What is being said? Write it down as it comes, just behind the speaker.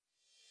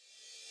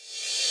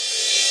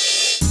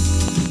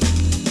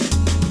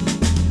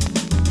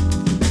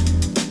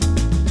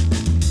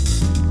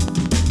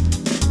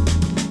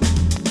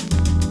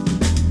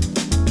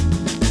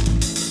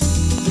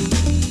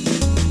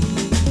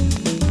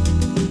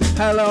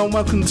Hello and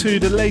welcome to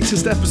the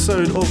latest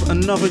episode of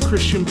Another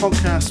Christian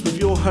Podcast with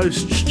your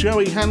hosts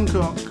Joey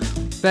Hancock,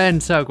 Ben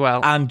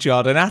Tugwell, and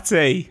Jordan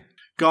Atty.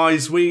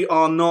 Guys, we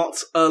are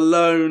not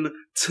alone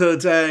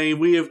today.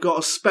 We have got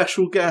a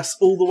special guest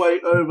all the way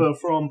over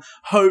from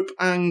Hope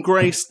and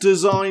Grace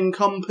Design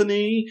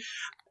Company.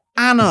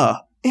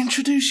 Anna,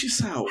 introduce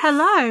yourself.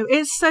 Hello,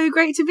 it's so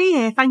great to be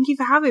here. Thank you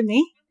for having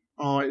me.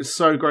 Oh, it's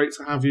so great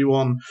to have you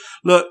on.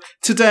 Look,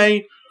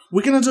 today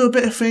we're going to do a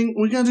bit of thing.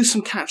 We're going to do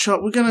some catch up.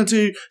 We're going to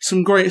do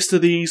some greatest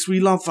of these. We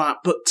love that.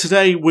 But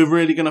today we're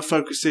really going to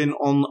focus in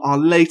on our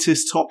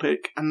latest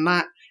topic, and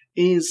that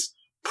is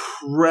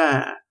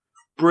prayer.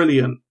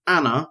 Brilliant.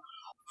 Anna,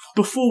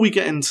 before we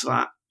get into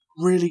that,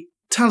 really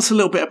tell us a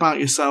little bit about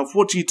yourself.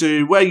 What do you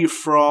do? Where you're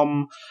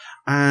from?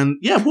 And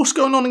yeah, what's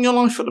going on in your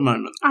life at the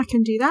moment? I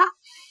can do that.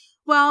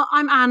 Well,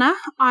 I'm Anna.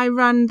 I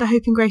run the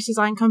Hope and Grace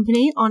Design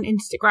Company on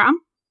Instagram.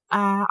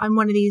 I'm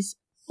one of these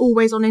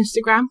always on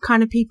Instagram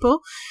kind of people.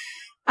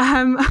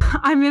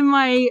 I'm in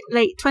my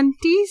late 20s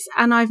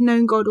and I've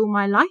known God all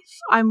my life.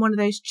 I'm one of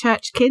those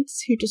church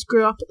kids who just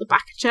grew up at the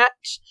back of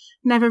church,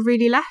 never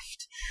really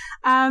left.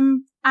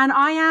 And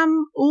I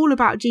am all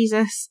about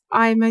Jesus.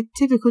 I'm a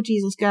typical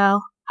Jesus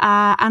girl.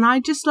 And I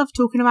just love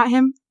talking about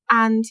him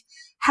and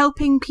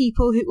helping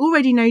people who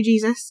already know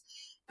Jesus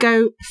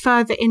go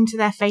further into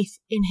their faith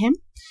in him.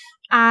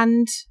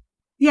 And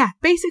yeah,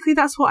 basically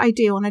that's what I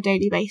do on a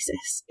daily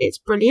basis. It's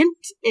brilliant.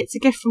 It's a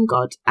gift from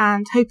God,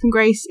 and Hope and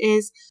Grace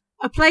is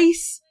a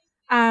place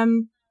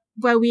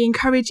where we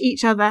encourage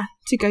each other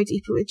to go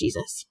deeper with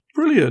Jesus.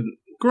 Brilliant.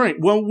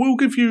 Great. Well, we'll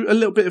give you a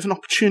little bit of an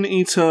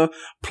opportunity to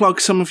plug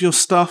some of your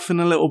stuff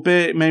in a little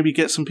bit, maybe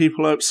get some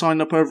people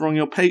signed up over on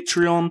your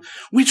Patreon,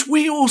 which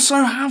we also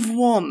have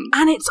one.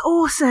 And it's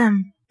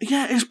awesome.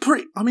 Yeah,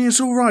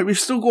 it's all right. We've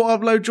still got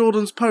to upload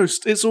Jordan's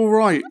post. It's all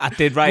right. I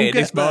did write it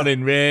this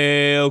morning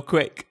real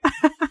quick.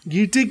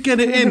 You did get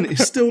it in.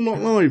 It's still not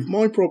live.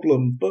 My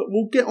problem. But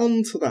we'll get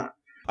on to that.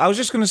 I was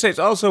just going to say, it's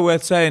also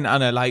worth saying,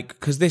 Anna,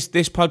 because this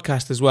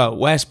podcast as well,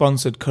 we're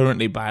sponsored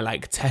currently by,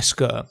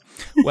 Tesco.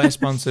 We're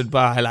sponsored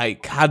by,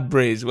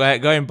 Cadbury's. We're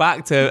going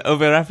back to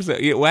other episodes.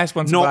 We're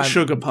sponsored by... Not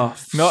Sugar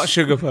Puffs. Not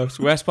Sugar Puffs.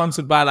 We're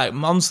sponsored by,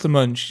 Monster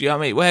Munch. You know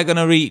what I mean? We're going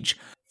to reach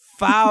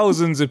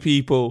thousands of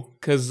people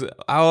because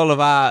all of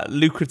our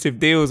lucrative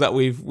deals that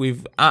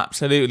we've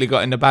absolutely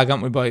got in the bag,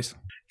 haven't we, boys?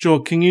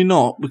 George, can you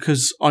not?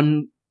 Because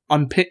I'm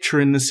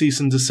picturing the cease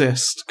and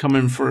desist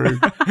coming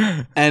through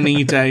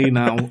any day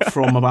now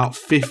from about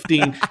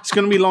 15. It's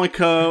going to be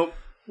like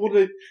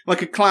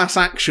a class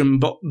action,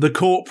 but the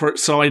corporate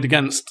side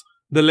against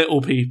the little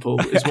people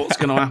is what's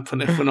going to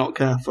happen if we're not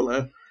careful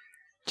here.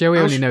 Joey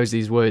only knows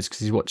these words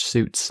because he's watched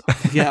Suits.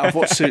 Yeah, I've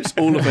watched Suits,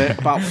 all of it,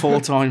 about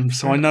 4 times,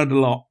 so I know the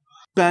lot.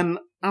 Ben,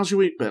 how's your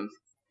week been?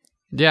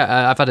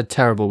 Yeah, I've had a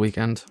terrible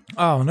weekend.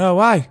 Oh, no,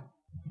 why?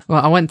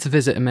 Well, I went to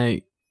visit a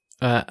mate.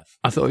 I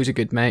thought he was a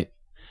good mate.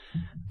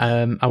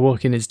 I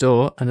walk in his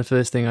door, and the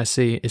first thing I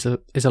see is a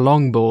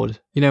longboard.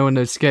 You know, when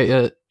those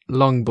skater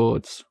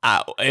longboards.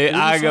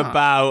 Hang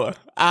about.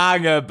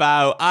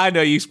 I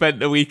know you spent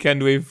the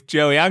weekend with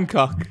Joey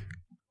Hancock.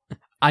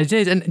 I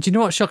did, and do you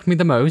know what shocked me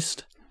the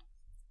most?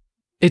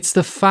 It's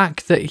the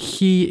fact that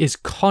he is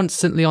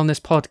constantly on this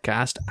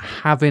podcast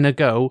having a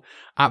go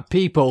at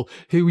people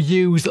who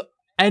use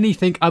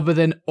anything other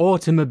than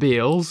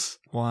automobiles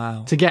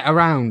to get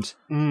around.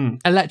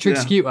 Electric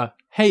scooter,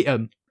 hate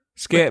them.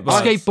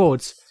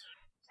 Skateboards,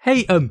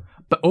 hate them.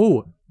 But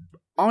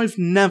I've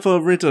never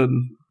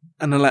ridden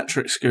an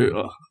electric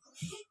scooter.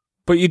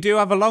 But you do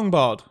have a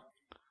longboard.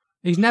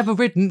 He's never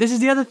ridden. This is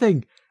the other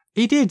thing.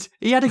 He did.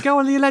 He had a go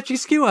on the electric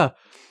scooter.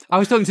 I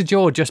was talking to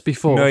George just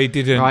before. No, he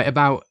didn't. Right,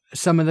 about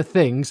some of the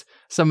things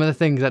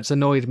that's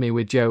annoyed me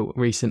with Joe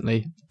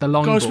recently. The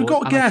longboard. Guys, we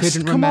got a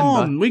guest. Come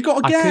on, we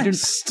got a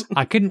guest.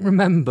 I couldn't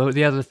remember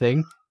the other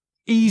thing.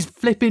 He's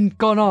flipping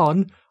gone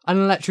on an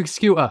electric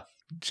scooter.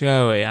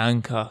 Joey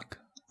Hancock.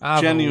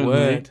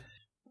 Genuinely.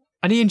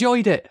 And he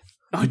enjoyed it.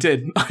 I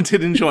did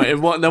enjoy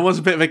it. There was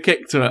a bit of a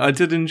kick to it. I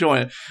did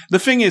enjoy it. The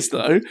thing is,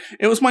 though,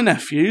 it was my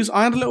nephew's.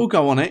 I had a little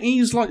go on it.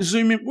 He's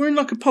zooming. We're in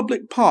a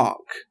public park.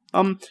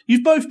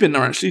 You've both been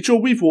there actually.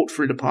 Joel, we've walked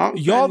through the park.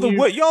 You're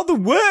the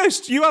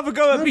worst. You have a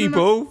go at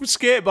people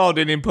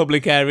skateboarding in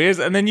public areas,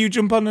 and then you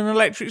jump on an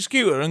electric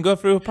scooter and go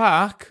through a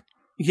park.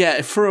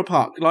 Yeah, through a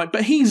park.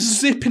 But he's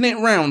zipping it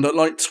round at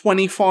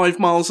 25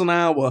 miles an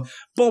hour,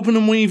 bobbing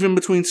and weaving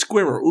between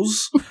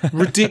squirrels.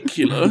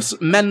 Ridiculous,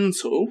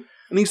 mental.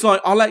 And he's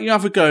like, I'll let you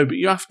have a go, but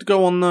you have to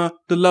go on the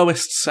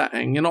lowest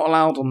setting. You're not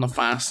allowed on the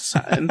fast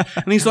setting.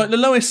 And he's like, the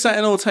lowest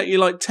setting will take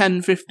you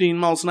 10, 15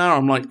 miles an hour.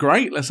 I'm like,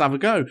 great, let's have a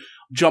go.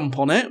 Jump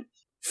on it.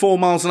 4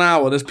 miles an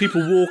hour. There's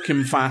people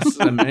walking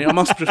faster than me. I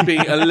must just be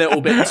a little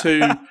bit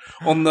too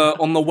on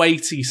the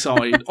weighty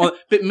side. A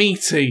bit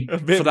meaty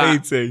for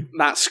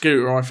that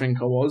scooter, I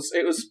think I was.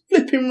 It was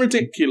flipping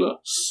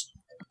ridiculous.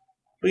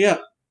 But yeah.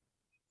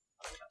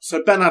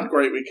 So Ben had a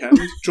great weekend.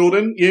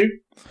 Jordan, you?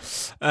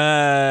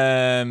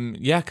 Yeah,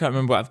 I can't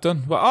remember what I've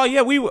done.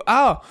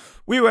 Well,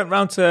 we went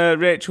round to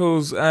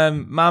Rachel's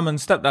mum and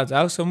stepdad's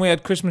house and we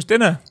had Christmas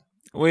dinner.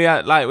 We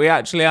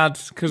actually had,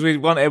 because we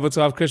weren't able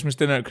to have Christmas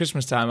dinner at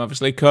Christmas time,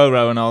 obviously,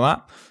 Coro and all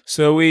that.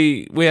 So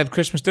we had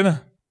Christmas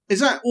dinner. Is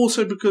that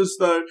also because,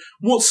 though,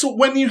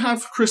 when you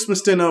have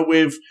Christmas dinner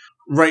with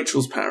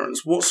Rachel's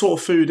parents, what sort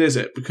of food is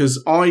it?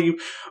 Because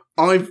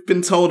I've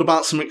been told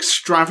about some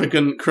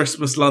extravagant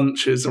Christmas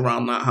lunches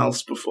around that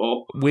house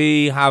before.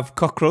 We have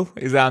cockerel,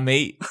 is our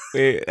meat.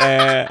 Rachel's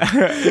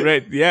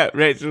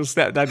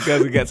stepdad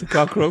goes and gets a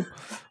cockerel.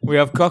 We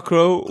have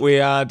cockerel. We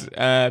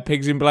had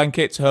pigs in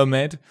blankets,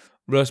 homemade.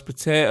 Roast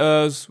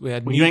potatoes. We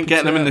had. Well, you ain't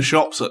getting them in the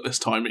shops at this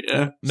time of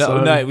year.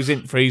 No, it was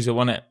in the freezer,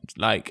 wasn't it?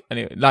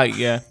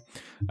 Yeah.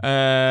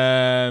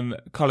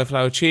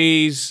 Cauliflower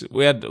cheese.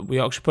 We had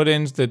Yorkshire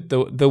puddings.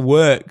 The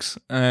works.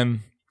 So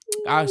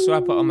I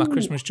put on my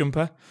Christmas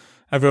jumper.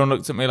 Everyone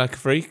looked at me like a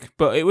freak,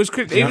 but it was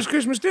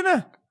Christmas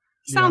dinner.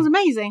 Sounds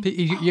amazing.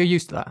 You're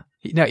used to that.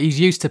 No, he's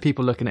used to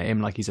people looking at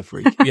him like he's a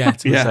freak. Yeah.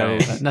 So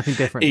nothing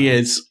different. He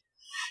is.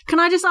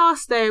 Can I just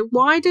ask though,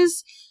 why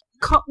is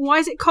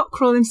it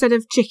cockerel instead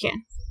of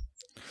chicken?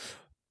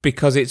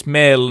 Because it's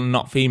male and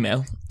not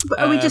female. But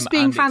are we just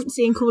being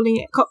fancy and calling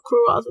it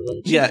cockerel rather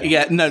than chicken?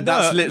 Yeah. No,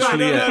 that's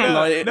literally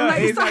it.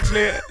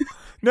 Okay.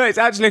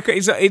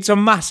 It's a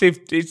massive.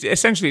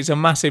 It's a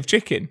massive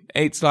chicken.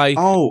 It's like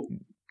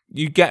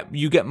you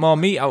get more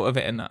meat out of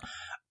it in that.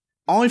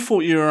 I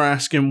thought you were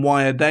asking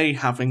why are they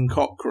having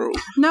cockerel?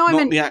 No, I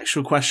meant the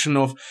actual question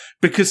of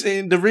because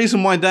the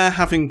reason why they're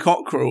having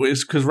cockerel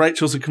is because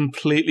Rachel's a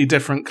completely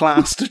different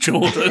class to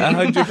Jordan.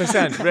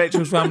 100%.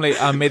 Rachel's family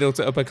are middle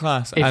to upper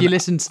class. If you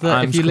listen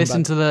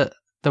to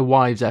the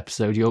wives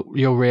episode,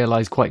 you'll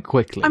realise quite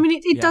quickly. I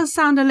mean, it does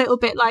sound a little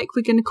bit like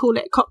we're going to call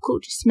it cockerel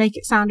just to make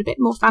it sound a bit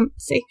more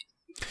fancy.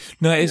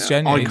 No, it is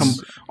genuine.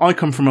 I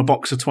come from a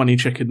box of 20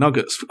 chicken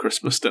nuggets for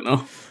Christmas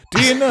dinner.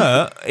 Do you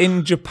know,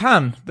 in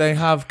Japan, they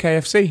have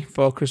KFC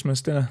for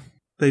Christmas dinner?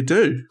 They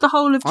do. The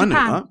whole of Japan?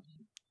 I know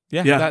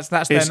that. Yeah, that's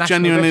their it's national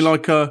genuinely dish.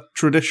 like a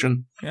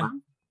tradition. Yeah.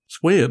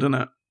 It's weird, isn't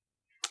it?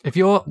 If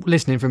you're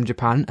listening from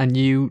Japan and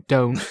you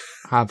don't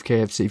have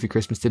KFC for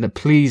Christmas dinner,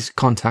 please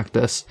contact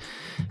us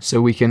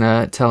so we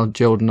can tell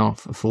Jordan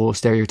off for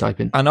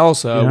stereotyping. And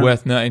also,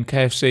 worth noting,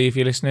 KFC, if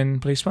you're listening,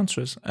 please sponsor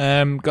us.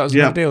 Got us a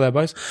good deal there,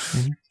 boys.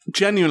 Mm-hmm.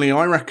 Genuinely,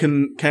 I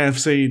reckon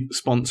KFC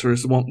sponsor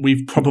is the one.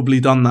 We've probably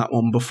done that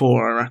one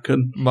before, I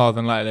reckon. More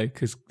than likely,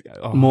 because...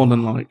 More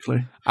than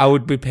likely. I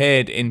would be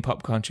paid in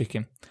popcorn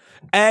chicken.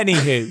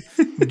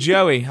 Anywho,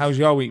 Joey, how's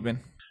your week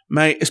been?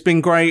 Mate, it's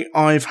been great.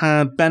 I've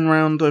had Ben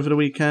round over the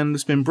weekend.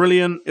 It's been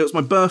brilliant. It was my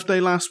birthday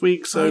last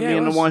week, so me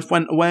and the wife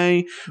went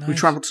away. Nice. We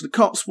travelled to the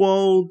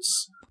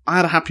Cotswolds. I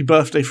had a happy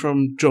birthday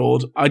from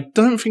Jord. I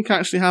don't think I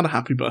actually had a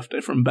happy birthday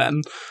from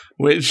Ben,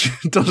 which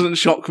doesn't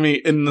shock me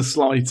in the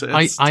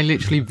slightest. I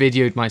literally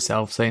videoed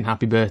myself saying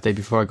happy birthday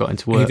before I got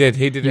into work.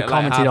 He did. You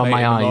commented on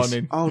my eyes.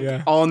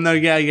 Oh no,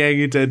 yeah,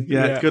 you did.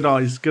 Yeah, good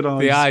eyes.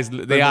 The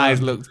eyes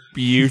looked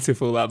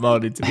beautiful that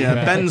morning. To me.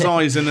 Yeah, Ben's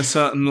eyes in a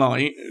certain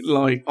light,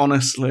 like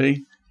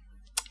honestly,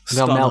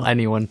 they'll melt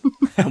anyone.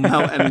 They'll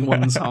melt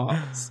anyone's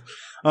hearts.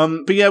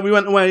 But yeah, we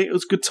went away. It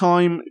was a good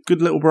time,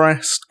 good little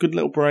rest, good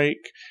little break.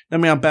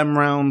 Then we had Ben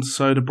round,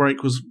 so the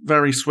break was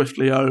very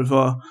swiftly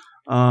over.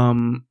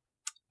 And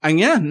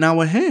yeah, now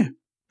we're here.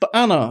 But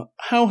Anna,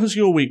 how has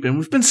your week been?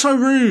 We've been so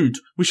rude.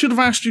 We should have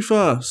asked you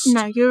first.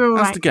 No, you're all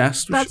right. As the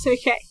guest. That's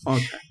okay.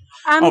 Okay.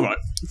 All right.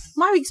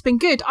 My week's been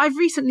good. I've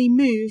recently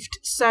moved,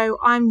 so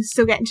I'm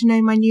still getting to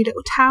know my new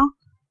little town,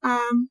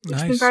 which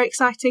has been very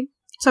exciting.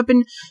 So I've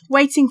been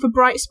waiting for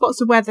bright spots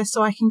of weather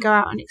so I can go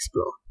out and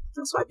explore.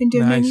 That's what I've been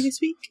doing mainly this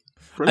week.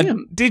 Brilliant.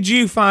 And did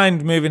you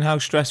find moving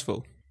house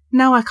stressful?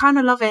 No, I kind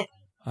of love it.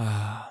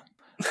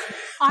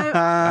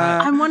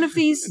 I'm one of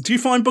these... Do you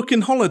find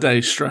booking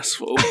holidays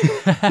stressful?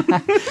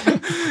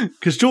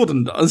 Because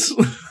Jordan does.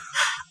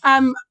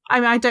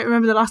 I don't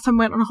remember the last time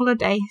I went on a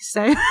holiday,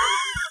 so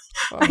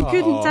I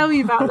couldn't tell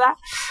you about that.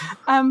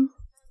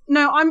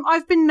 No,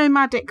 I've been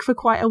nomadic for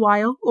quite a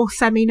while, or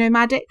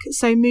semi-nomadic,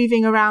 so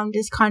moving around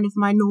is kind of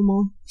my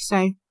normal, so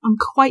I'm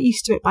quite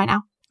used to it by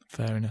now.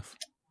 Fair enough.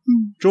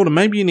 Jordan,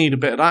 maybe you need a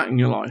bit of that in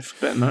your life,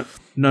 a bit of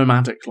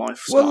nomadic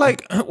lifestyle. Well,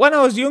 like, when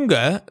I was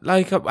younger,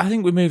 like, I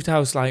think we moved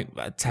house like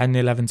 10,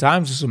 11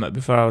 times or something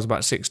before I was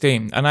about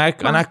 16, and I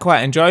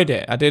quite enjoyed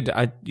it.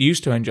 I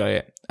used to enjoy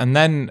it, and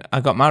then I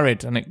got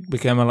married, and it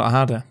became a lot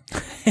harder.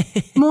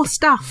 More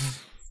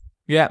stuff.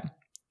 Yeah.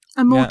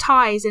 And more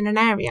ties in an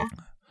area.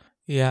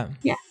 Yeah.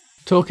 Yeah.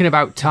 Talking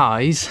about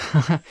ties,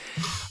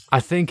 I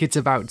think it's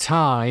about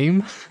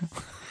time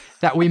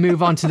that we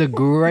move on to the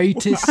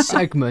greatest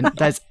segment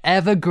that's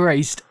ever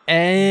graced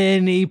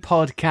any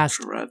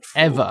podcast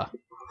ever.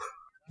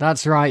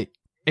 That's right.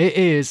 It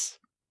is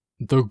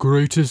the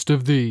greatest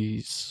of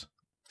these.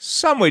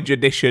 Sandwich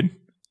edition.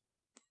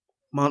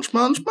 Munch,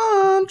 munch,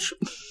 munch.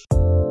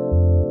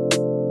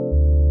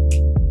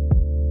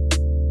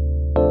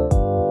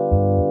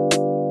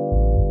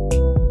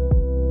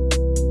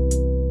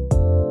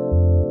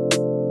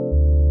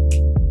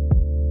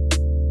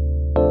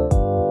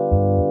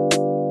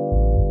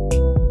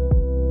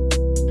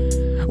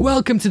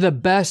 Welcome to the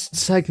best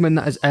segment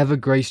that has ever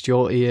graced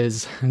your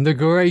ears, the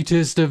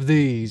greatest of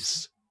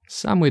these.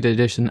 Sandwich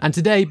edition. And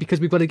today, because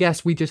we've got a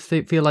guest, we just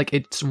feel like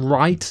it's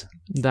right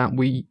that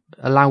we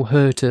allow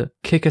her to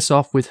kick us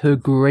off with her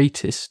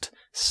greatest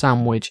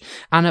sandwich.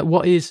 Anna,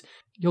 what is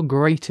your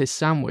greatest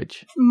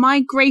sandwich? My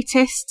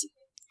greatest,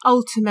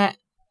 ultimate,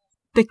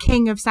 the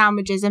king of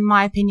sandwiches, in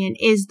my opinion,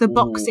 is the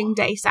Boxing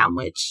Day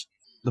sandwich.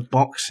 The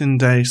Boxing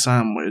Day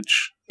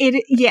sandwich.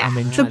 The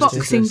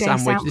Boxing Day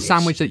sandwich. The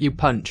sandwich that you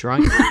punch,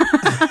 right?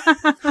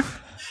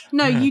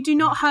 No, you do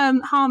not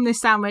harm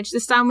this sandwich.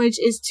 This sandwich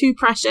is too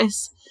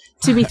precious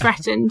to be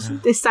threatened.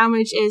 This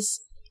sandwich is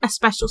a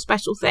special,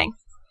 special thing.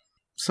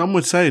 Some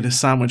would say this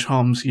sandwich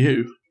harms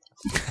you.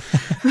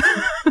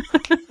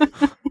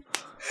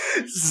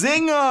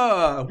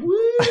 Zinger!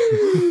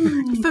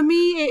 Woo! For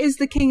me, it is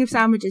the king of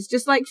sandwiches.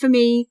 Just like for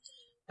me,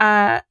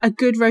 a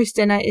good roast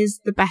dinner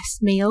is the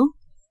best meal.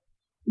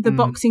 The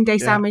Boxing Day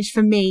sandwich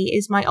for me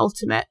is my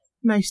ultimate,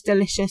 most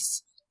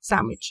delicious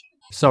sandwich.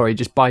 Sorry,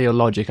 just by your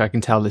logic, I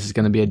can tell this is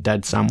going to be a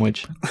dead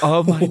sandwich.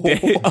 Oh my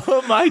days!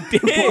 Oh my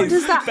days! What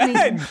does that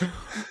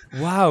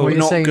mean? Wow, Well, you're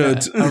not saying good.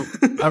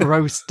 that a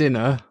roast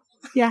dinner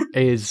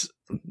is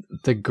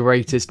the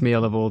greatest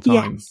meal of all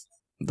time. Yes.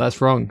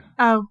 That's wrong.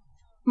 Oh,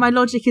 my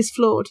logic is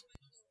flawed.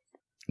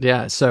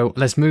 Yeah, so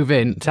let's move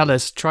in. Tell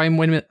us, try and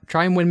win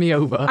me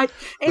over.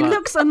 It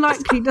looks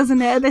unlikely,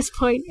 doesn't it, at this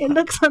point? It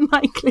looks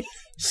unlikely.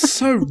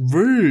 So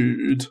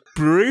rude.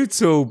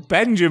 Brutal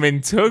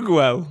Benjamin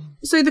Tugwell.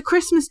 So the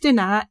Christmas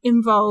dinner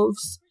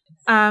involves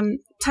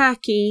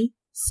turkey,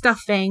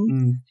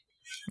 stuffing,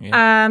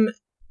 Yeah.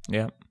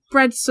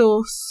 bread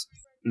sauce.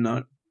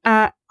 No.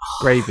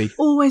 Gravy.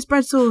 Always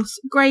bread sauce.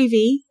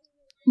 Gravy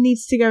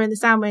needs to go in the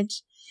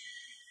sandwich.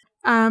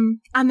 And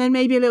then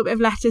maybe a little bit of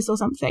lettuce or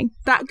something.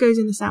 That goes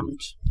in the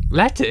sandwich.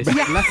 Lettuce?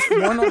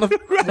 Why not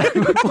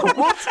the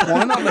what?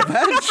 Why not the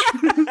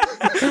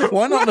veg?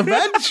 Why not the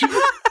veg?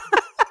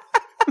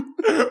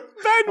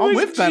 I'm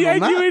with Ben on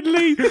that.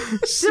 Genuinely. Did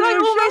I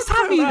almost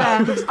have you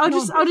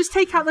there? I'll just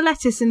take out the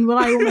lettuce and will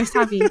I almost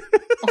have you?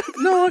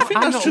 No, I think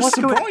that's just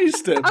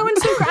surprised him. Oh,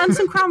 and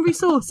some cranberry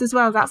sauce as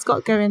well. That's got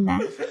to go in there.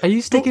 Are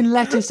you sticking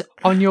lettuce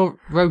on your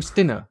roast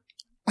dinner?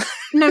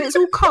 No, it's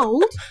all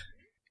cold.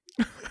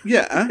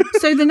 Yeah.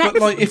 So the next,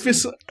 But like, if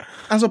it's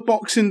as a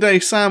Boxing Day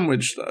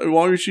sandwich, though,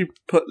 why would you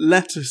put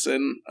lettuce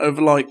in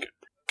over like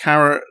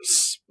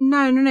carrots?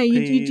 no.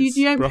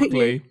 You don't put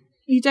Broccoli.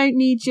 you don't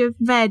need your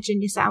veg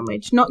in your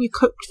sandwich, not your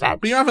cooked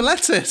veg. But you have a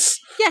lettuce.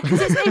 Yeah,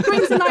 because it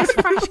brings a nice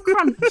fresh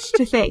crunch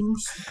to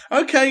things.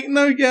 Okay,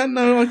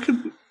 I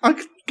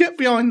could get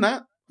behind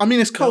that. I mean,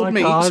 it's cold I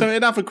meat, can't. so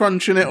it'd have a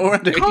crunch in it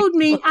already. Cold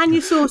meat and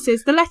your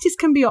sauces. The lettuce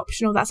can be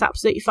optional. That's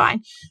absolutely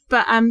fine.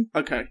 But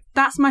Okay,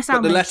 that's my but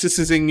sandwich. the lettuce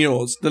is in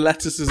yours. The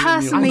lettuce is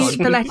Personally, in yours.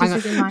 the lettuce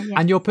is in mine. Yeah.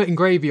 And you're putting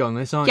gravy on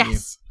this, aren't you?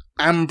 Yes.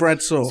 And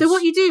bread sauce. So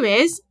what you do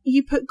is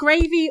you put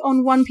gravy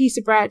on one piece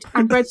of bread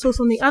and bread sauce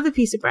on the other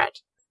piece of bread,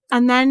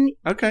 and then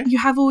Okay. you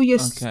have all your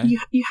Okay.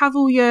 you have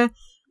all your.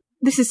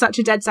 This is such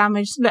a dead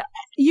sandwich. Look,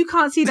 you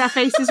can't see their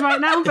faces right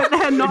now, but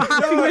they're not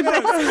happy with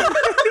this.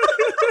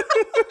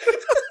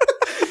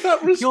 That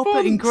response. You're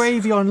putting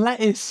gravy on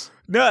lettuce.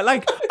 No,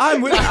 like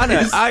I'm with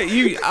Anna.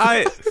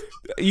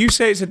 You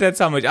say it's a dead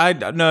sandwich.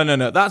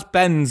 No. That's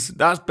Ben's.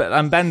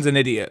 And Ben's an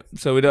idiot,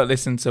 so we don't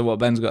listen to what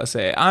Ben's got to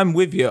say. I'm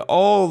with you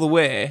all the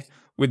way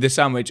with the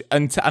sandwich,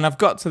 and I've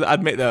got to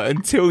admit though,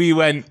 until you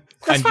went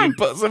That's fine. you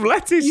put some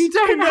lettuce. You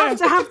don't in there. have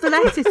to have the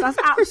lettuce. That's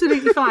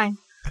absolutely fine.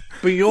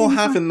 But you're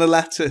having the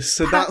lettuce,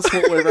 so that's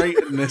what we're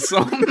rating this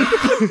on.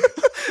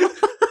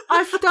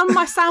 I've done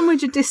my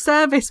sandwich a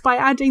disservice by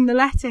adding the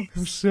lettuce.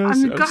 I'm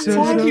so gutted.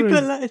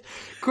 sorry.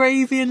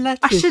 Gravy and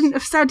lettuce? I shouldn't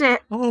have said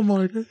it. Oh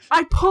my god.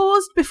 I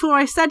paused before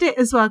I said it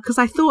as well because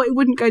I thought it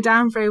wouldn't go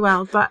down very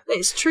well, but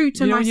it's true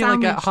to You know my when you're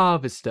sandwich. like at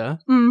Harvester,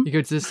 you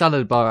go to the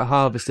salad bar at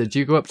Harvester, do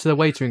you go up to the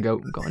waiter and go,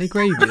 got any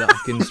gravy that I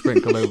can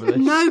sprinkle over this?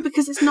 No,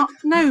 because it's not.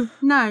 No,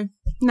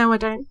 I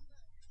don't.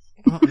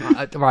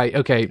 Right,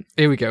 okay,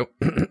 here we go.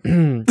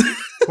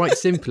 Quite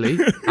simply,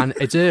 and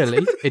it's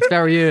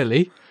very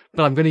early,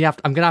 but I'm gonna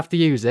have to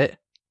use it.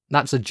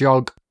 That's a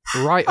jog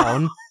right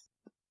on.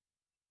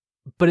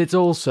 But it's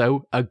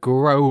also a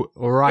grow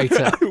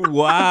writer.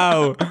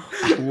 Wow,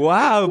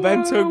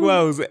 Ben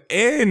Tugwell's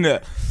in.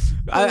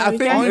 I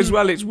think as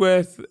well,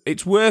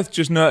 it's worth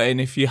just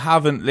noting, if you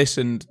haven't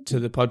listened to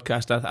the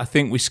podcast, I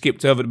think we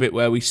skipped over the bit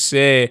where we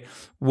say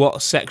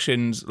what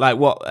sections, like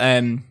what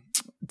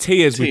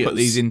tiers we put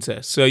these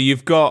into. So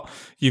you've got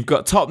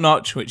top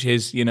notch, which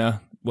is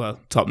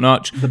top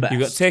notch. The best.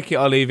 You've got take it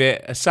or leave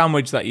it, a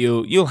sandwich that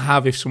you'll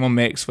have if someone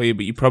makes for you,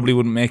 but you probably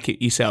wouldn't make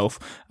it yourself.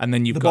 And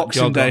then you've The got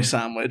Boxing jog Day on.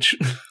 sandwich.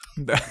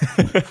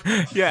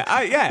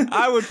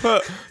 I would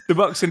put the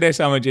Boxing Day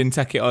sandwich in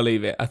take it or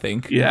leave it, I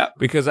think. Yeah.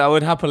 Because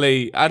I'd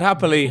happily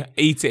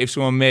eat it if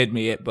someone made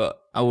me it, but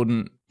I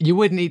wouldn't. You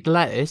wouldn't eat the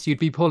lettuce, you'd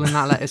be pulling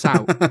that lettuce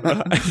out.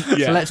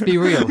 So let's be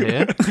real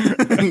here.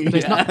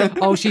 It's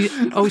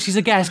not, she's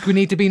a guest, we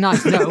need to be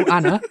nice. No,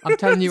 Anna, I'm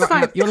telling you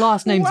right now, your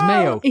last name's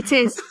Mayo. It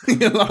is.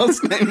 Your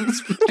last name's...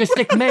 Just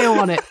stick mayo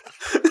on it.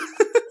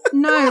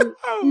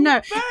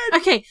 No.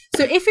 Okay,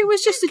 so if it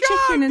was just a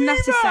chicken and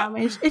lettuce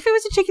sandwich, if it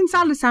was a chicken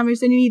salad sandwich,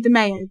 then you need the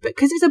mayo. But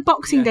because it's a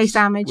Boxing Day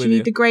sandwich, you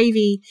need the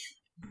gravy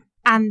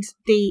and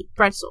the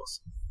bread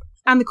sauce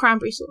and the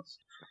cranberry sauce.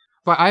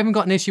 Right, I haven't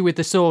got an issue with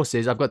the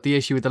sauces. I've got the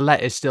issue with the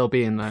lettuce still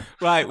being there.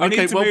 Right, we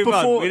need to move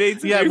on.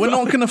 We're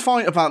not going to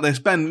fight about this,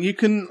 Ben. You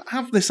can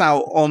have this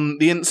out on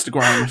the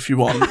Instagram if you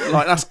want.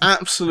 Like, that's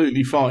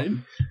absolutely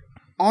fine.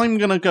 I'm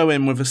going to go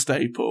in with a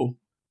staple.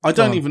 I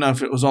don't even know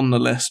if it was on the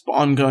list, but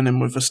I'm going in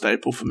with a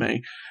staple for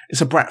me. It's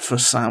a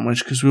breakfast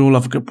sandwich, because we all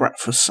love a good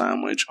breakfast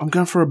sandwich. I'm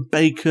going for a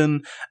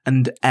bacon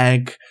and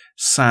egg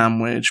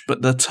sandwich,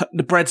 but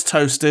the bread's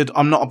toasted.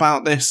 I'm not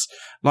about this,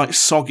 like,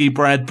 soggy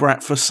bread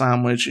breakfast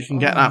sandwich. You can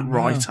get that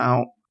right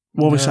out.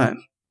 What are we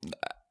saying?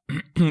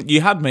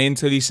 You had me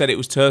until you said it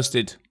was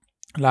toasted.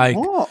 Like,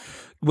 what?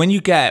 When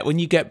you get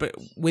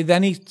with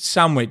any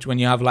sandwich, when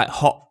you have like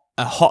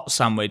a hot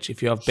sandwich,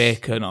 if you have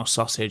bacon or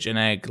sausage and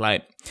egg,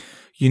 like,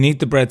 you need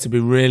the bread to be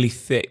really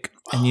thick,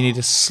 and you need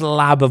a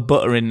slab of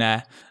butter in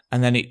there,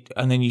 and then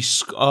you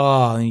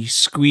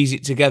squeeze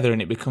it together,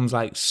 and it becomes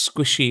like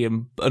squishy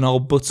and all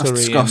buttery.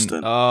 That's disgusting.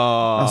 You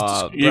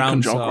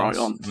can jog right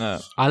on. No,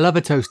 I love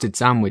a toasted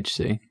sandwich.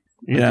 See,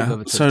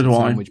 yeah, so do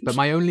I. But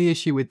my only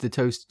issue with the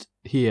toast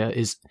here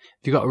is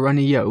if you've got a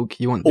runny yolk,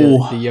 you want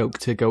the yolk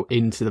to go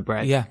into the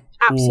bread. Yeah,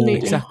 absolutely,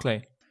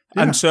 exactly.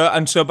 Yeah.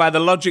 And so by the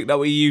logic that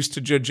we use to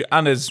judge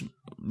Anna's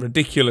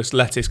ridiculous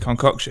lettuce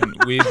concoction,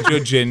 we're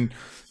judging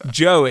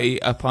Joey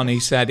upon, he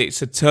said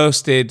it's a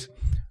toasted,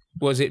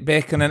 was it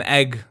bacon and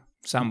egg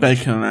sandwich?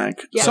 Bacon and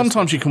egg. Yes.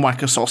 Sometimes you can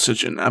whack a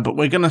sausage in there, but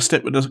we're going to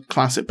stick with the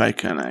classic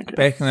bacon and egg.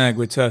 Bacon and egg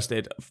with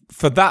toasted.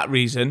 For that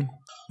reason,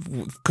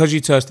 because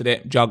you toasted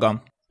it, jog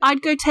on.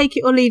 I'd go take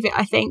it or leave it,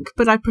 I think,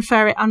 but I'd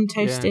prefer it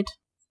untoasted.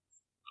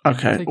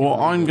 Okay,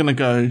 well, I'm going to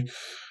go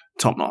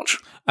top notch.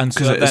 And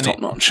so it is top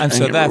notch. And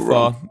so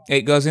therefore,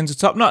 it goes into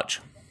top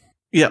notch.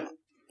 Yeah.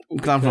 I'm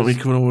glad that we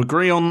can all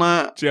agree on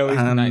that. Joey's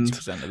and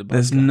 90% of the podcast.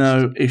 There's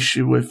no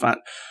issue with that.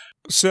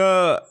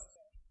 So,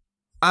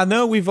 I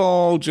know we've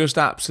all just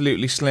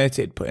absolutely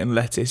slated putting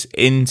lettuce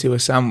into a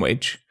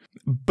sandwich,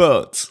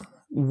 but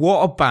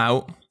what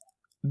about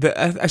we're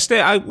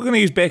going to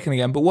use bacon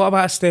again, but what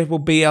about a staple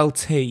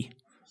BLT?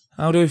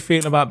 How do we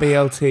feel about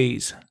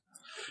BLTs?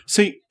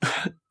 See,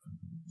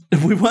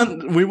 we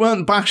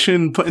weren't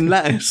bashing putting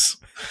lettuce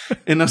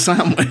in a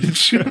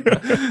sandwich.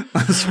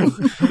 That's what,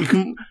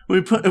 we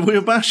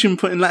were bashing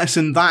putting lettuce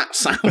in that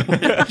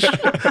sandwich.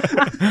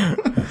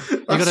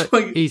 You got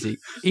an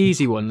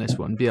easy one. This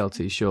one,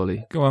 BLT,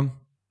 surely. Go on.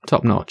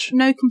 Top notch.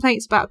 No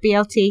complaints about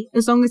BLT.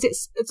 As long as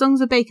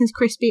the bacon's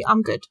crispy,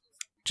 I'm good.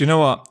 Do you know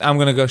what? I'm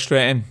going to go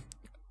straight in.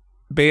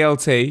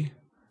 BLT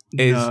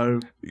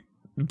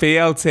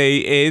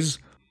is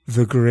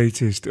the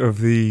greatest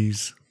of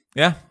these.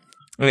 Yeah,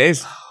 it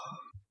is.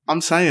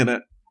 I'm saying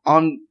it.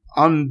 I'm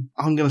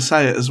going to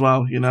say it as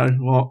well. You know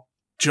what?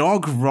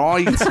 Jog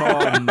right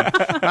on.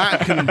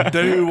 That can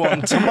do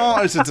one.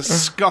 Tomatoes are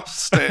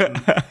disgusting.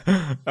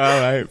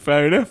 All right,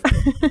 fair enough.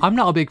 I'm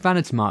not a big fan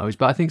of tomatoes,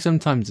 but I think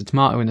sometimes a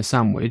tomato in a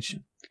sandwich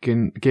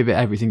can give it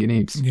everything it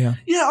needs. Yeah.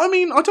 Yeah, I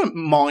mean, I don't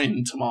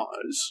mind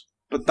tomatoes,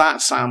 but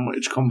that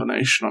sandwich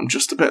combination, I'm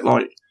just a bit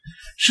like,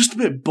 it's just a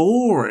bit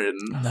boring.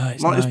 No,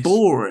 it's nice. It's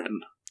boring.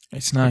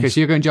 It's nice. Okay, so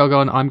you're going jog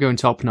on, I'm going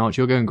top notch,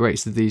 you're going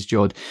greatest of these,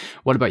 Jord.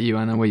 What about you,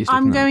 Anna? Where are you sticking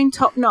I'm going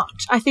top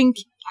notch. I think,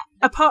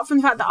 apart from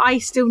the fact that I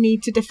still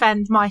need to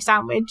defend my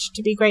sandwich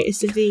to be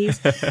greatest of these,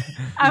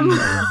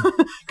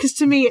 because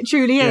to me it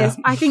truly is.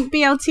 I think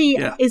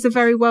BLT is a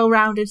very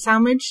well-rounded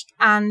sandwich,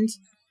 and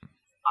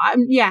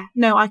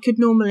I could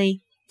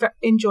normally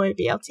enjoy a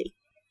BLT.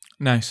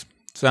 Nice.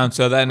 So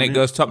then it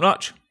goes top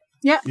notch.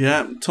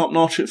 Yeah, top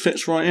notch. It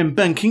fits right in.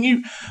 Ben, can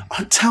you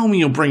tell me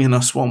you're bringing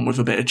us one with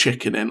a bit of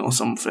chicken in or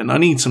something? I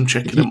need some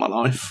chicken in my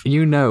life.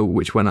 You know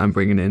which one I'm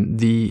bringing in.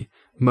 The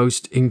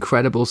most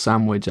incredible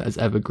sandwich that has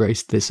ever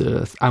graced this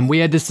earth. And we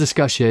had this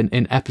discussion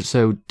in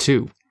episode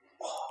 2.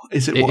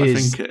 Is it what I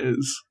think it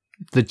is?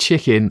 The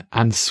chicken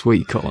and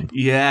sweet corn.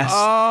 Yes.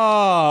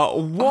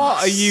 Oh,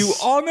 what are you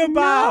on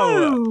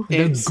about? No.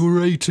 The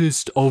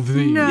greatest of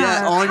these. No.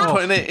 Yeah, I'm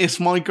putting it. It's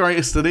my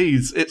greatest of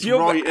these. It's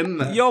right in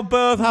there. You're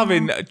both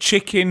having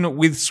chicken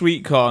with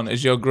sweet corn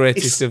as your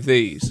greatest of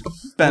these.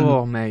 Ben,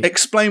 Oh, mate.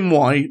 explain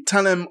why.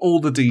 Tell him all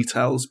the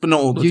details, but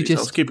not all the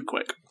details. Keep it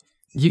quick.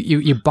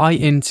 You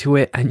bite into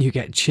it and you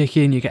get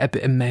chicken, you get a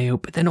bit of mayo,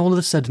 but then all of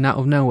a sudden, out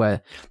of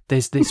nowhere,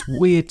 there's this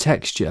weird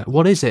texture.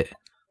 What is it?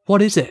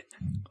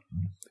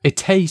 It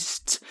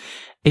tastes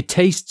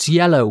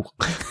yellow.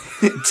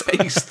 It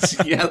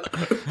tastes yellow.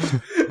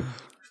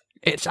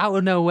 It's out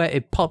of nowhere.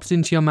 It pops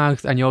into your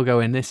mouth and you're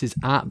going, this is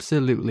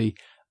absolutely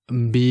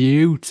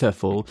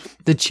beautiful.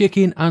 The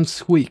chicken and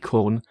sweet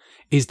corn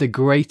is the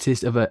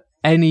greatest of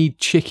any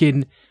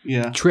chicken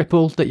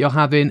triple that you're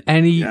having,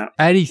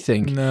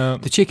 anything. No.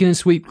 The chicken and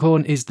sweet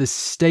corn is the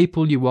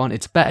staple you want.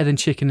 It's better than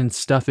chicken and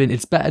stuffing.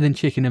 It's better than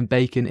chicken and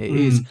bacon. It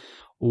is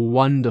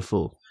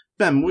wonderful.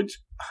 Ben,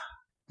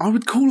 I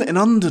would call it an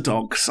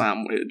underdog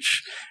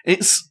sandwich.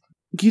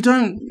 You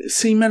don't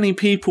see many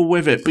people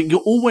with it, but you're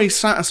always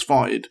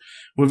satisfied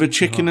with a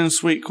chicken and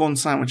sweet corn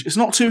sandwich. It's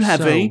not too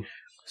heavy.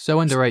 So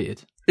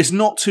underrated. It's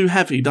not too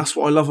heavy. That's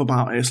what I love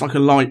about it. It's like a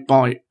light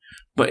bite,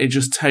 but it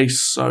just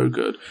tastes so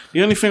good.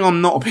 The only thing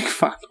I'm not a big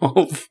fan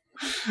of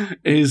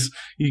is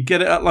you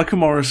get it at like a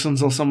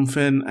Morrison's or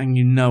something, and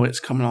you know it's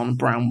coming on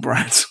brown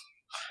bread.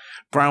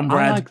 Brown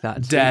bread, I like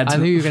that. dead. I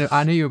knew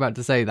you were about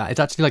to say that. It's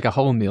actually like a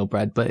wholemeal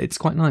bread, but it's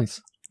quite nice.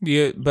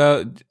 Yeah,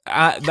 but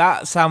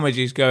that sandwich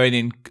is going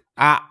in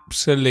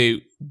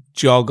absolute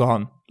jog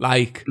on.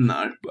 Like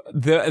No.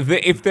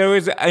 if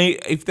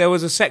there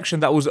was a section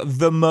that was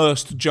the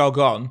most jog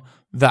on,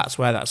 that's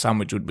where that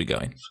sandwich would be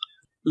going.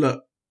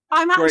 Look,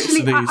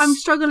 I'm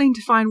struggling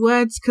to find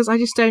words because I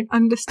just don't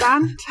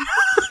understand.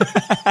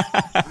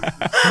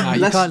 No,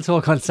 you can't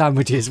talk on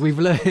sandwiches. We've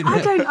learned.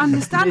 I don't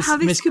understand how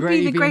this could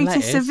be the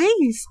greatest of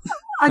these.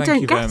 I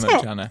don't get it. Thank you very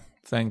much, Anna.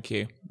 Thank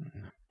you.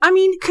 I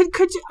mean,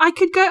 I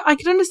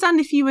could understand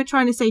if you were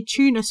trying to say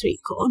tuna sweet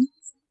corn.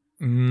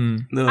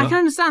 I can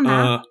understand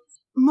that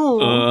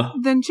more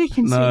than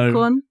chicken sweet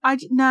corn.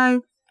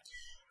 No.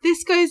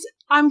 This goes.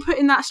 I'm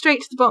putting that straight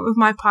to the bottom of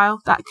my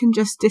pile. That can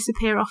just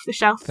disappear off the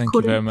shelf. Thank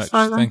you very much.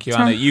 Thank you,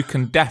 Anna. You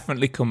can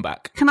definitely come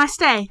back. Can I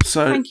stay?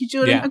 Thank you,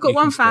 Jordan. Yeah, I've got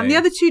one fan. stay. The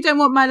other two don't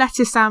want my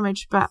lettuce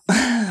sandwich, but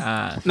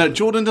no,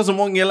 Jordan doesn't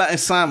want your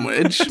lettuce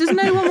sandwich. does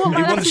no one want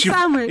my lettuce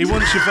sandwich? He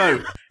wants your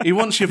vote. He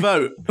wants your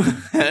vote.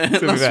 That's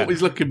fair, what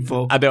he's looking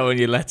for. I don't want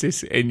your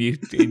lettuce in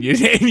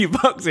your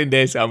Boxing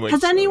Day sandwich.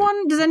 Does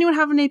anyone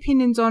have any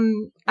opinions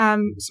on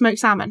smoked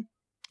salmon?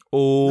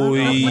 Oh,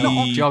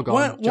 Jog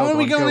on. Why are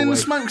we going into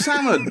smoked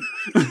salmon?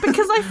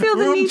 Because I feel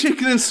the We're on need.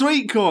 chicken and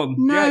sweet corn.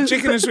 No, yeah,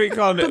 chicken and sweet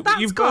corn. but that's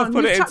You've gone. both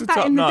put We've it into chucked that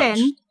top in the notch.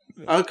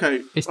 bin.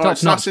 Okay. It's All right, top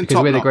so notch that's in because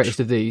top we're the notch. greatest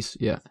of these.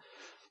 Yeah.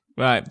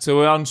 Right, so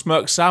we're on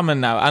smoked salmon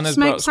now. Anna's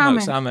Smoked brought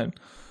smoked salmon. salmon.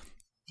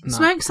 Nah,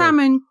 Smoked cool.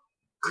 salmon,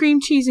 cream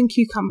cheese and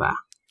cucumber.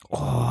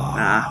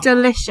 Nah,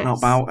 Delicious. not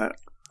about it.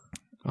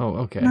 Oh,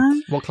 okay.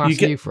 No. What class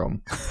You are you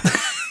from?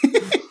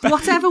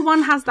 Whatever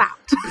one has that.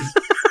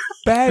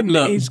 Ben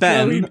Look, is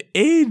Ben. going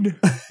in.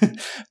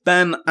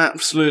 Ben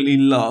absolutely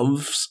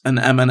loves an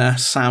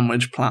M&S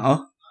sandwich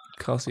platter.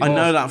 Of course he I does.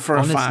 know that for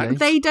Honestly. a fact.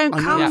 They don't I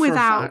know come that for a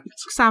without fact.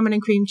 salmon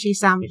and cream cheese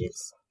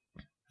sandwiches.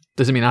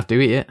 Doesn't mean I have to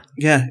eat it.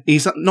 Yeah,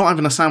 he's not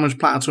having a sandwich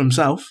platter to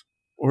himself,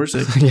 or is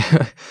he?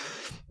 Yeah.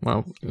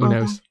 Well, who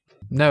knows?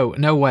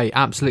 No way.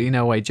 Absolutely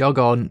no way. Jog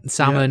on.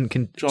 Salmon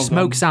jog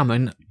smoked on.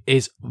 salmon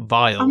is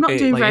vile. I'm not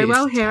doing very it is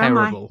well here, am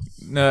I? terrible.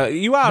 No,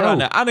 you are, No.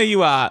 Anna. Anna,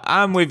 you are.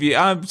 I'm with you.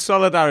 I'm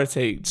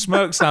solidarity.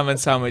 Smoked salmon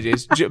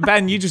sandwiches.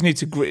 Ben, you just need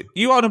to...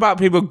 You on about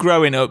people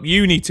growing up.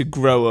 You need to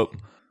grow up.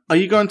 Are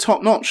you going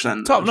top notch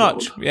then? Top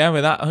George? notch. Yeah,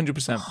 with that,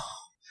 100%.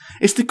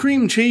 It's the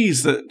cream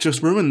cheese that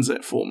just ruins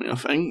it for me, I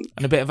think.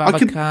 And a bit of I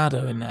could-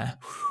 avocado in there.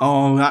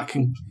 Oh, that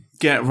can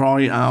get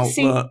right out,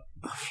 See, but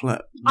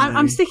flip.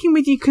 I'm sticking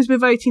with you because we're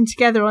voting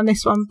together on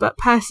this one, but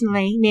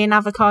personally, me and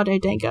avocado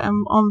don't get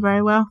on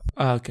very well.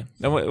 Oh, okay.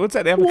 Then we'll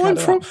take the Well,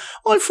 avocado.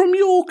 I'm from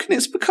York, and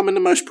it's becoming the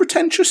most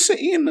pretentious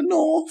city in the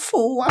north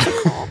for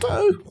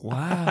avocado.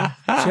 Wow.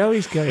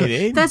 Joey's going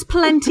in. There's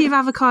plenty of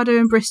avocado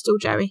in Bristol,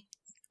 Joey.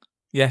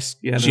 Yes,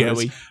 Yeah, there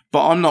Joey. is.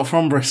 But I'm not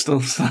from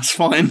Bristol, so that's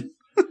fine.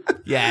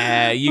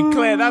 Yeah, you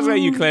claim. That's where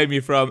you claim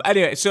you're from.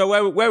 Anyway, so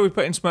where are we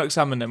putting smoked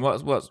salmon then?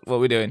 What are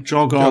we doing?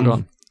 Jog on. Jog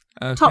on.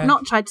 Okay. Top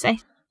notch, I'd say.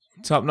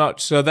 Top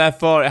notch. So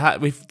therefore,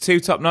 we've 2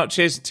 top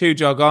notches, 2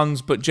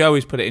 jog-ons, but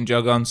Joey's put it in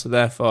jog-on, so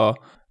therefore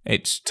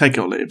it's Take it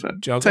or leave it.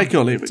 Jog Take on. it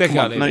or leave it. Take Come it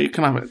or on. leave No, it. you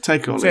can have it.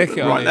 Take it or Take leave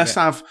it it. or Right,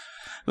 leave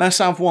let's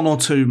have one or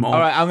two more. All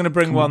right, I'm going to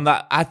bring one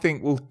that I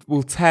think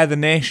will tear the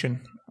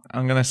nation.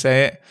 I'm going to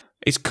say it.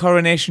 It's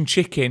Coronation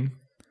chicken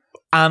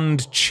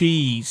and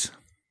cheese.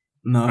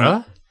 No.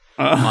 Huh?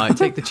 Right,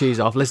 take the cheese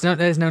off.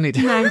 There's no need.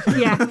 No,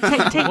 yeah,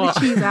 take the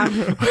cheese out.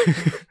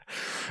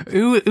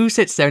 Who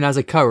sits there and has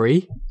a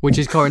curry, which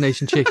is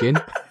coronation chicken?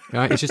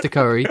 Right, it's just a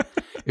curry.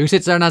 Who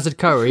sits there and has a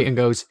curry and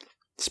goes,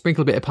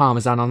 sprinkle a bit of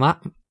parmesan on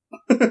that?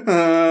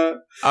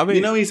 I mean,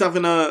 You know he's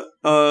having a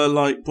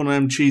like one of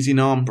them cheesy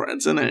naan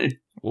breads, isn't he?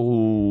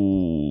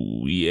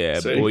 oh yeah,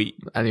 See? boy.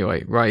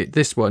 Anyway, right,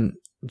 this one,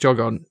 jog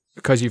on,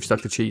 because you've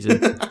stuck the cheese in.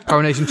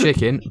 Coronation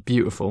chicken,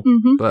 beautiful.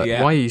 Mm-hmm. But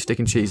Yeah. why are you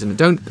sticking cheese in it?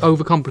 Don't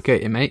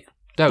overcomplicate it, mate.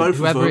 Don't. Both of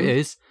Whoever it them.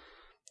 is,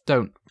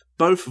 don't.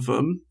 Both of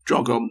them,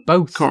 jog on.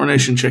 Both.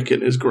 Coronation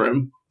chicken is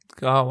grim.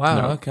 Oh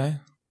wow, No. okay.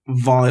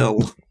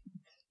 Vile.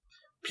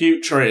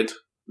 Putrid.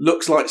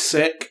 Looks like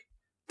sick.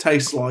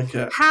 Tastes like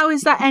it. How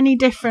is that any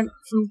different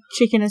from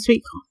chicken and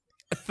sweet corn?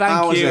 Thank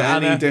How is you, it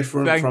Anna. any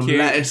different Thank from you.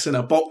 lettuce in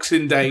a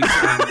Boxing Day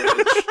sandwich?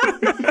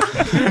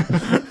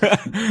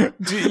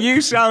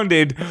 You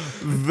sounded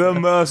the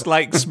most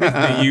like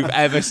Smithy you've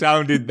ever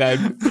sounded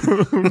then.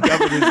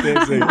 Governor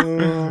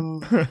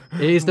Stacey.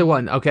 Here's the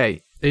one.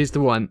 Okay, here's the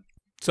one.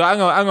 So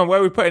hang on, where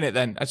are we putting it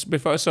then?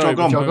 Sorry, Jog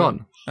on. Jog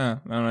on. Oh,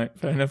 all right,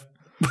 fair enough.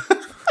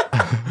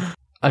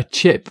 A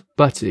chip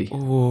butty.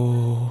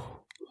 Oh.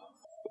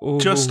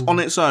 Just on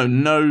its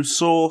own, no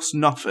sauce,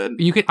 nothing.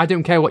 You can. I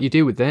don't care what you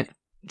do with it.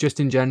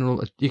 Just in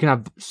general, you can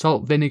have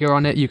salt, vinegar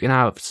on it. You can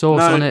have sauce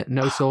No. on it.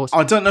 No sauce.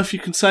 I don't know if you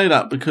can say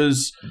that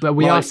because But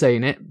we like- are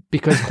saying it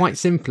because, quite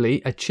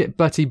simply, a chip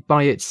butty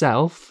by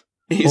itself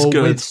It's or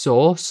good. with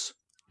sauce,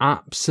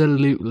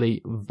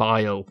 absolutely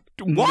vile.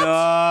 What?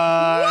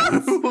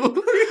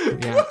 No.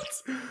 Yeah.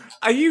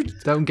 Are you?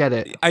 Don't get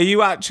it. Are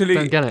you actually?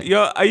 Don't get it.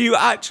 Are you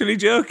actually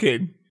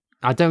joking?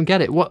 I don't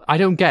get it. What I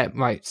don't get,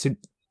 right? So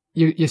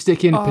you're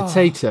sticking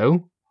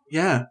potato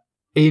Yeah.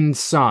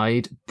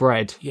 inside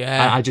bread.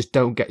 Yeah. I just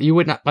don't get. You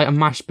wouldn't like a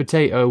mashed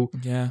potato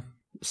Yeah.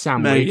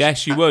 sandwich. Mate.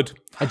 Yes, you would.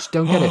 I just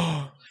don't get it.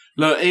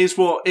 Look, here's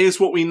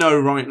what we know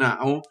right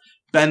now.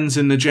 Ben's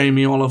in the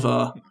Jamie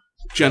Oliver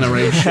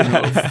generation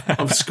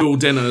of school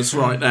dinners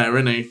right there,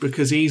 isn't he?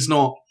 Because he's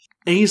not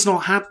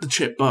had the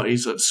chip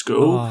butties at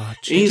school. Oh,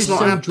 he's It's not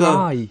so had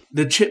dry.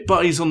 the chip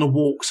butties on the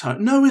walks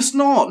home. No, it's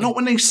not. Not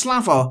when they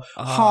slaver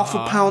half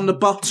a pound of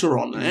butter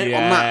on it,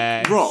 on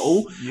that Yes.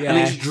 roll, and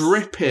it's Yes.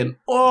 dripping.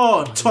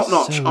 Oh, top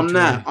notch. so I'm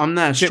dry. there. I'm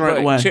there Chip straight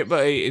butty, away. chip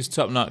butty is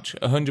top notch.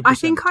 100%. I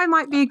think I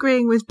might be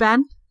agreeing with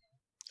Ben,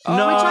 No.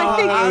 which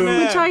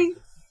Anna. I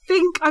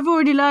think I've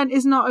already learned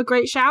is not a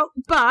great shout.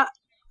 But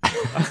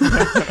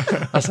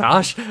That's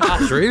harsh.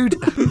 That's rude.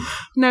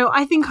 no,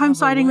 I think I'm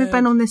siding with word.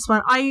 Ben on this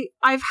one.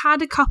 I've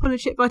had a couple of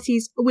chip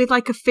butties with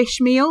like a fish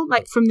meal,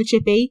 like from the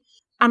chippy,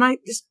 and I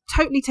just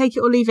totally take it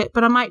or leave it.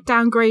 But I might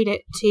downgrade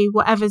it to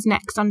whatever's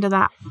next under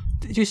that.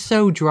 It's just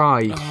so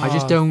dry. I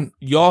just don't.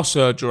 You're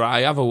so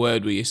dry. Have a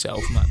word with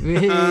yourself, man.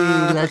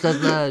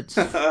 That's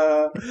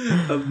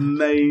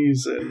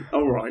Amazing.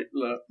 All right,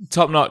 look,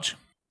 Top notch.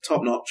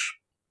 top notch.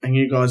 And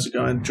you guys are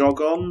going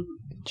jog on.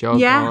 Jog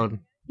Yeah. on.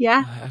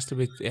 Yeah. It has to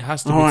be. It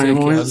has to be. All right, take it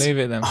or boys. leave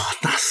it then. Oh,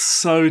 that's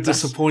so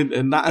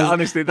disappointing. That is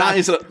honestly, that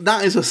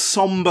is a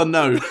somber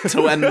note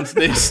to end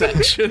this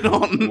section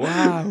on.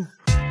 Wow.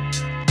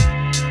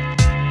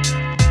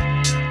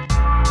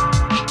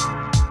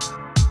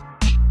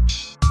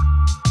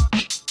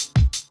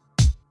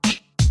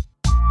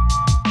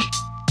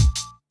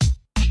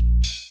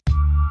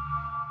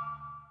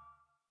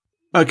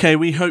 Okay,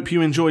 we hope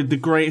you enjoyed the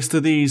greatest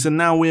of these, and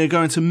now we are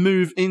going to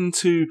move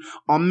into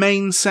our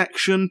main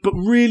section, but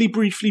really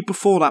briefly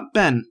before that,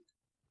 Ben,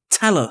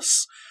 tell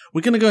us.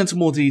 We're going to go into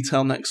more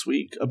detail next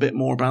week, a bit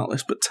more about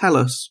this, but tell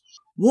us,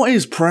 what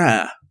is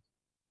prayer?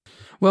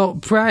 Well,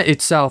 prayer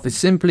itself is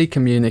simply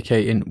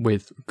communicating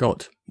with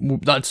God.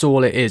 That's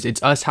all it is.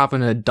 It's us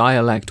having a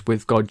dialect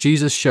with God.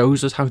 Jesus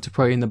shows us how to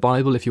pray in the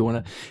Bible. If you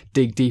want to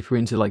dig deeper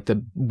into like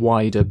the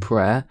wider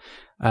prayer,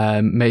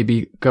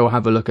 maybe go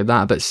have a look at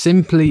that. But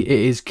simply, it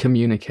is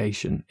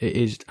communication. It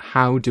is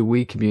how do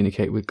we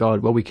communicate with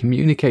God? Well, we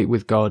communicate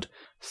with God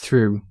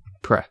through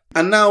prayer.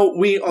 And now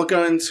we are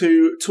going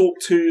to talk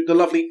to the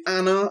lovely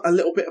Anna a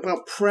little bit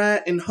about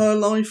prayer in her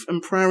life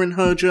and prayer in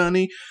her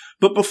journey.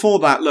 But before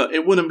that, look,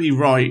 it wouldn't be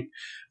right.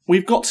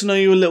 We've got to know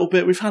you a little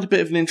bit. We've had a bit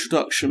of an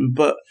introduction,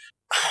 but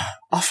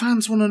our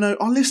fans want to know,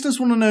 our listeners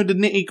want to know the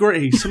nitty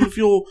gritty. Some of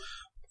your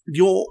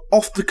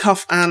off the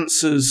cuff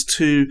answers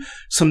to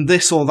some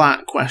this or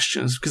that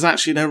questions, because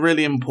actually they're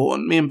really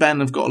important. Me and Ben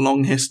have got a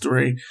long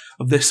history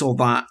of this or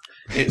that.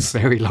 It's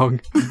Very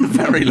long.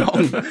 very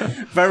long,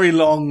 very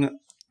long,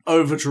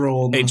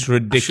 overdrawn. It's Should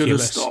have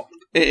ridiculous. stopped.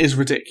 It is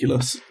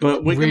ridiculous,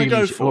 but we're going to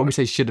go for When it. we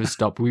say should have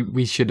stopped,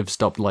 we should have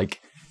stopped like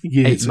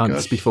Years 8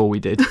 months ago. before we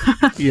did.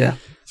 Yeah.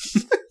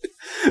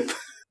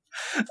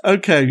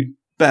 Okay,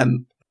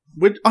 Ben.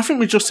 I think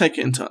we just take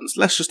it in turns.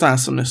 Let's just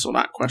ask some this or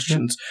that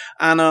questions.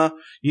 Anna,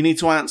 you need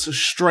to answer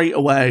straight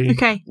away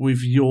Okay. with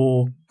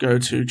your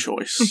go-to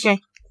choice. Okay.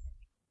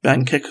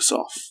 Ben, kick us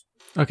off.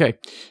 Okay,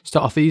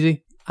 start off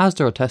easy.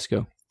 Asda or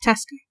Tesco?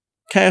 Tesco.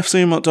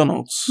 KFC or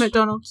McDonald's?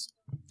 McDonald's.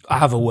 I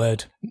have a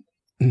word.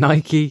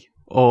 Nike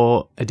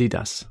or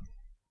Adidas?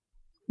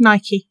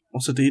 Nike.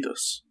 What's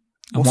Adidas?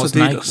 And What's what's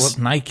Nike? Adidas? What's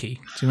Nike?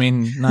 Do you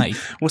mean Nike?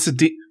 What's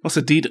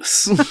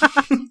Adidas?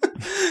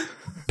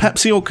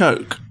 Pepsi or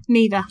Coke?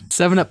 Neither.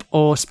 7-Up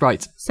or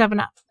Sprite?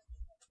 7-Up.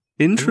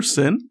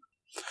 Interesting.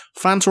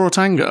 Fanta or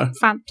Tango?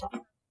 Fanta.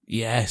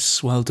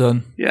 Yes, well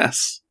done.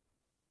 Yes.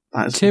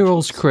 That is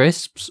Tyrrell's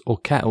Crisps or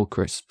Kettle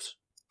Crisps?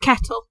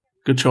 Kettle.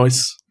 good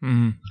choice.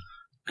 Mm.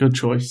 Good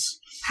choice.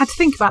 Had to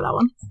think about that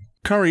one.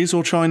 Curries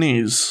or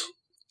Chinese?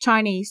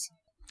 Chinese.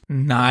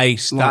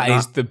 Nice. Like that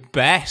is that. the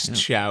best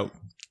shout.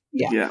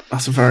 Yeah. Yeah,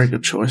 that's a very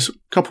good choice.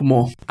 Couple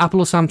more.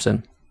 Apple or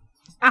Samsung?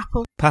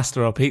 Apple.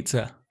 Pasta or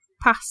pizza?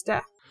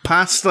 Pasta.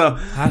 Pasta.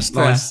 Pasta.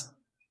 Nice.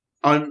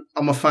 I'm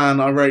a fan.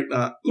 I rate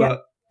that. Yeah.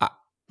 Look,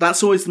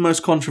 that's always the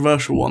most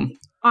controversial one.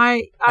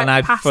 And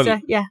I'd pasta.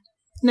 fully- Yeah.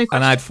 No And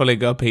question. I'd fully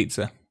go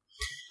pizza.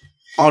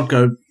 I'd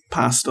go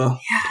pasta.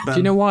 Do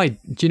you know why? Do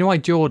you know why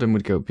Jordan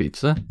would go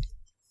pizza?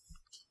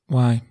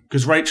 Why?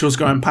 Because Rachel's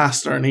going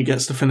pasta and he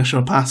gets to finish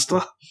her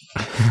pasta.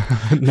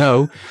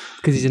 No,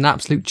 because he's an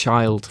absolute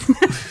child.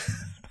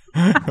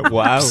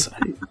 Wow.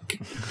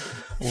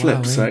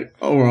 Flip's sake.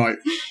 All right.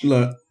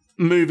 Look,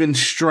 moving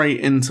straight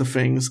into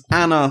things.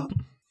 Anna,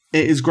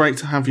 it is great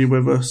to have you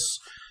with us.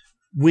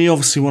 We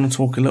obviously want to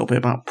talk a little bit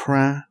about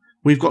prayer.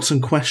 We've got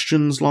some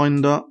questions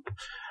lined up,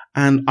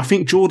 and I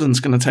think Jordan's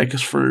going to take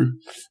us through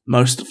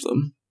most of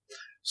them.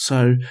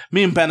 So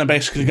me and Ben are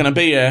basically going to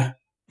be here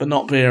but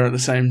not beer at the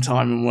same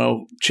time, and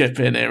we'll chip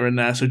in here and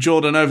there. So,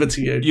 Jordan, over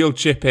to you. You'll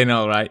chip in,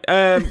 all right.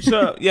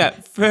 So,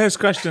 first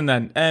question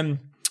then.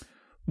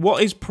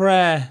 What is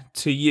prayer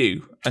to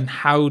you, and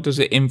how does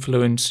it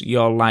influence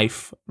your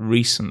life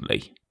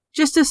recently?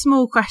 Just a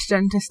small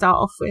question to start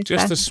off with.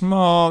 Just a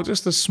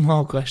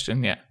small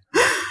question, yeah.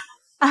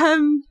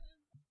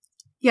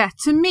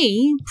 To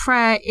me,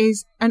 prayer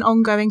is an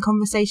ongoing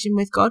conversation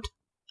with God.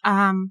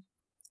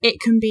 It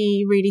can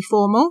be really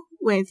formal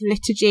with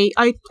liturgy.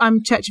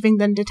 I'm Church of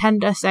England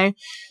attender, so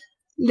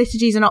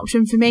liturgy is an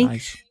option for me.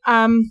 Nice.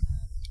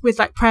 With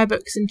like prayer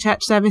books and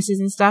church services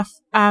and stuff.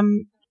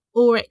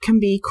 Or it can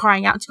be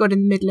crying out to God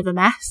in the middle of a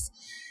mess.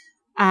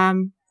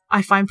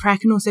 I find prayer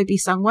can also be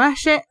sung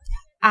worship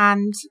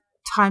and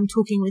time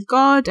talking with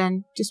God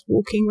and just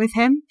walking with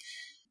Him.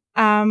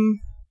 I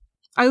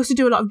also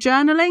do a lot of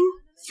journaling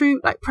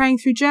praying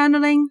through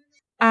journaling.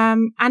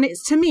 And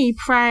it's, to me,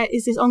 prayer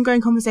is this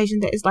ongoing conversation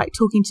that is like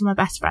talking to my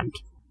best friend.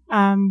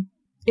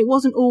 It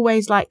wasn't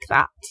always like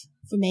that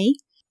for me.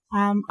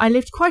 I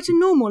lived quite a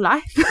normal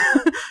life,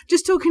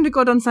 just talking to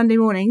God on Sunday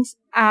mornings.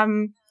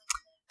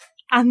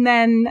 And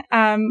then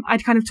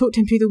I'd kind of talk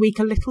to him through the week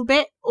a little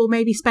bit, or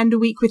maybe spend a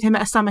week with him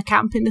at a summer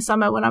camp in the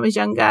summer when I was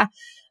younger.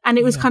 And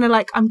it was kind of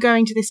like, I'm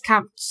going to this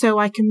camp so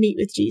I can meet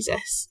with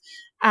Jesus.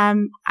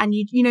 And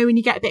you know, when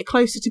you get a bit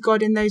closer to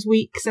God in those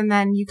weeks, and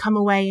then you come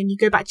away and you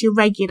go back to your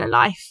regular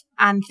life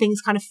and things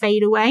kind of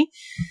fade away.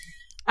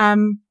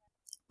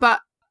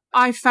 But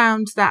I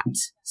found that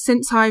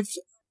since I've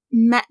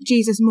met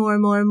Jesus more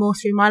and more and more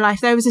through my life,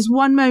 there was this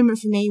one moment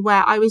for me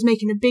where I was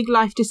making a big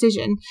life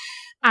decision,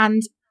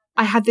 and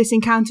I had this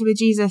encounter with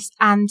Jesus,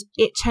 and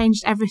it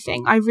changed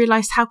everything. I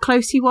realized how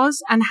close he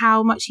was and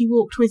how much he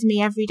walked with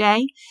me every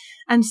day.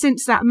 And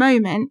since that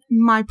moment,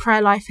 my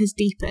prayer life has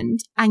deepened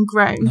and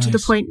grown to the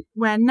point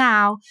where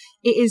now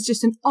it is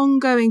just an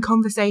ongoing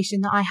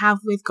conversation that I have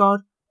with God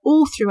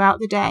all throughout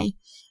the day.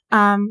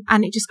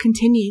 And it just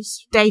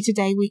continues day to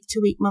day, week to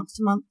week, month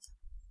to month.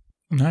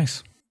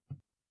 Nice.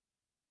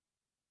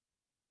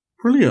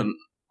 Brilliant.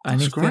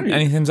 That's great.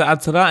 Anything to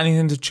add to that?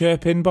 Anything to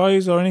chirp in,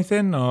 boys, or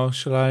anything? Or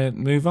shall I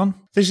move on?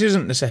 This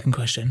isn't the second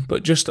question,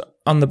 but just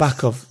on the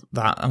back of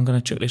that, I'm going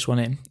to chuck this one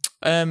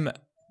in.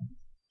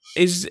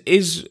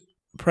 Is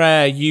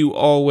prayer you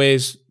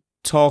always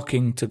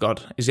talking to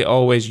God? Is it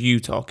always you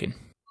talking?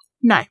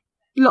 No.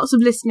 Lots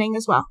of listening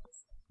as well.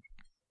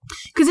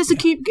 Because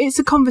it's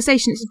a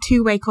conversation. It's a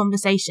two-way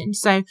conversation.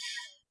 So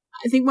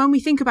I think when we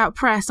think about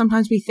prayer,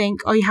 sometimes we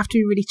think, oh, you have to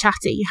be really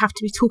chatty. You have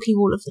to be talking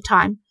all of the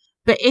time.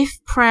 But if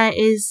prayer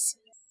is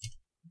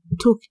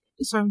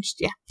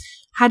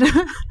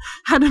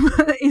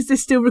is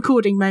this still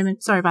recording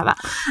moment? Sorry about that.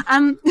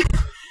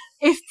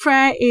 If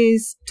prayer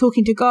is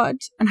talking to God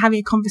and having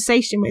a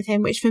conversation with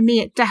him, which for me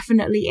it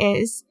definitely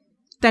is,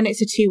 then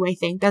it's a two-way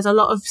thing. There's a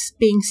lot of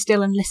being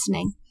still and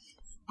listening,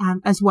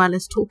 as well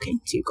as talking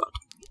to God.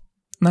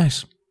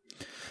 Nice.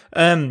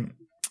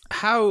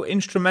 How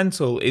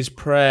instrumental is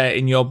prayer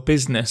in your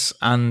business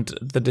and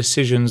the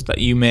decisions that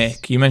you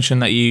make? You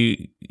mentioned that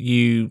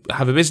you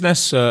have a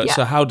business, so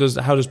how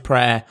does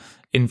prayer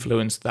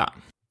influence that?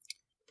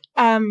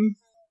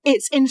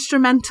 It's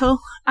instrumental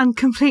and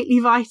completely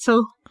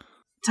vital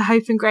to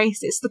Hope and Grace.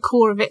 It's the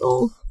core of it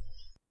all.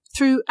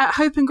 At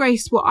Hope and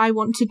Grace, what I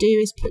want to do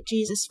is put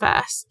Jesus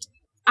first.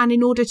 And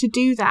in order to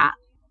do that,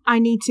 I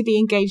need to be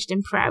engaged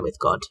in prayer with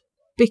God.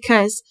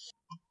 Because,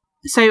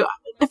 so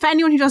for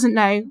anyone who doesn't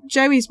know,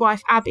 Joey's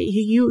wife, Abby, who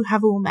you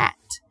have all met,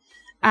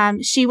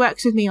 she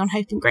works with me on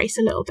Hope and Grace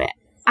a little bit.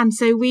 And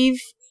so we're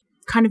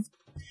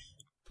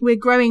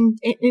growing,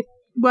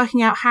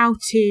 working out how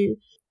to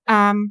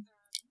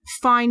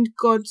find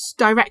God's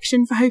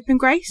direction for Hope and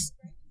Grace.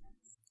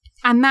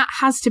 And that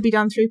has to be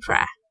done through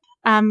prayer.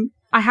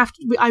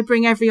 I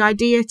bring every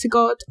idea to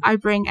God. I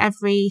bring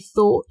every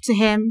thought to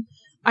him.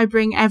 I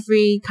bring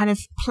every kind of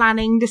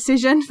planning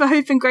decision for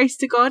Hope and Grace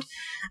to God.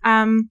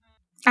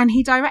 And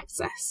he directs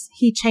us.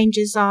 He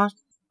changes our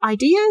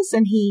ideas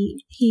and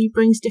he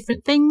brings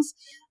different things.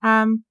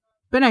 But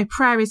no,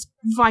 prayer is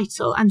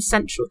vital and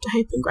central to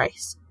Hope and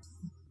Grace.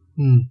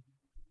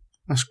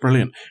 That's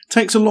brilliant. It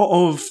takes a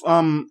lot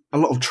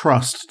of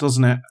trust,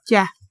 doesn't it?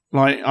 Yeah.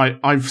 Like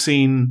I've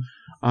seen,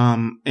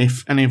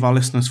 if any of our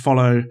listeners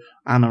follow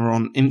Anna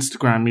on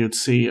Instagram, you'd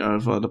see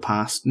over the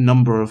past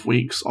number of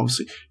weeks,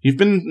 obviously, you've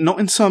been not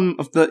in some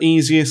of the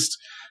easiest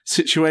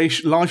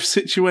life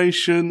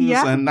situations,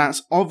 and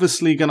that's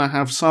obviously going to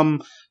have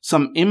some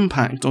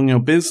impact on your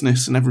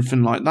business and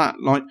everything like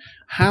that. Like,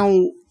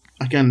 how,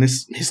 again,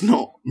 this is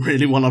not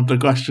really one of the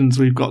questions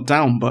we've got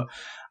down, but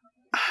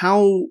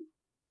how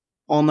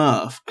on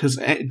earth, because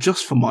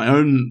just for my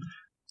own,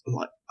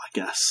 like, I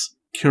guess,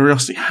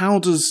 curiosity, how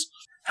do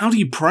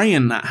you pray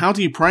in that? How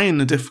do you pray in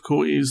the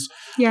difficulties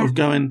of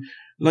going,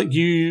 like,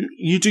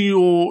 you do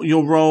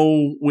your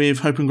role with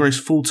Hope and Grace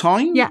full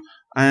time? Yeah.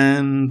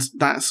 And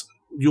that's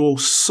your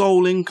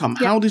sole income.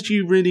 Yeah. How did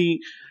you really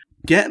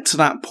get to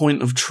that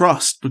point of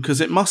trust? Because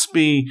it must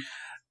be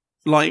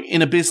like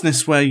in a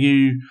business where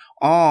you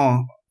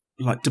are,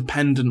 like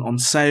dependent on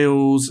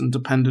sales and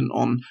dependent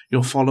on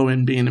your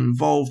following being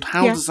involved.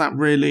 How does that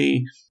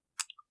really?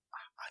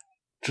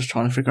 Just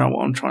trying to figure out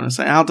what I'm trying to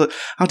say. How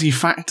do you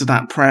factor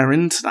that prayer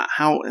into that?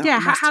 How do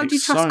you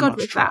trust God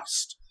with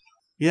trust?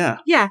 That?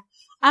 Yeah.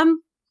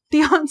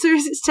 The answer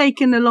is it's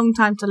taken a long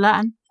time to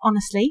learn.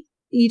 Honestly,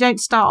 you don't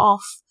start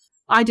off.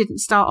 I didn't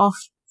start off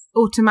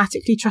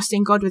automatically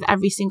trusting God with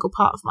every single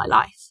part of my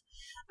life.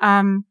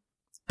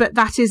 But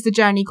that is the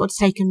journey God's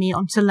taken me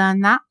on to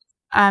learn that.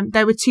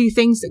 There were two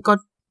things that God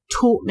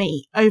taught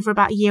me over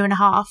about a year and a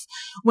half.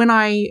 When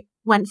I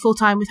went full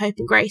time with Hope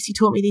and Grace, he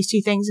taught me these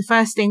two things. The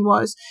first thing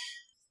was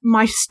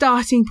my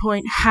starting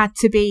point had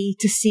to be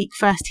to seek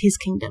first his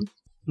kingdom.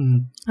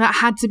 That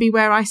had to be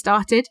where I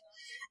started.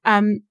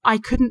 I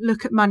couldn't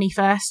look at money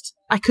first.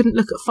 I couldn't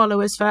look at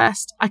followers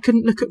first. I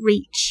couldn't look at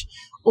reach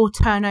or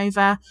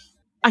turnover.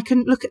 I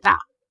couldn't look at that.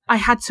 I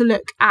had to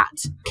look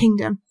at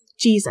kingdom.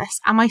 Jesus,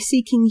 am I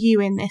seeking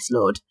you in this,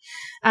 Lord?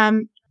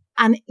 And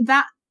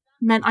that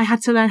meant I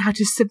had to learn how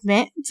to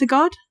submit to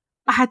God.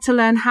 I had to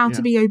learn how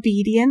to be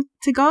obedient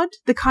to God,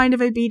 the kind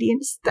of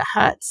obedience that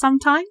hurts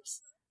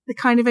sometimes, the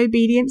kind of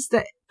obedience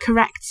that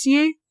corrects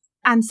you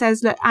and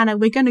says, look, Anna,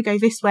 we're going to go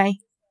this way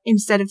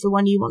instead of the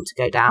one you want to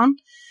go down.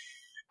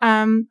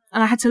 And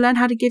I had to learn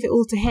how to give it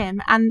all to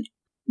him. And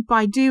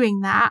by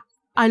doing that,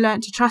 I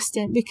learned to trust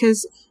him,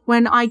 because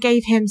when I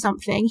gave him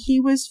something, he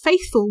was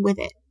faithful with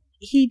it.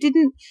 He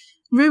didn't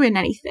ruin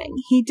anything.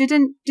 He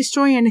didn't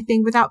destroy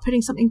anything without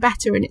putting something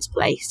better in its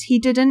place. He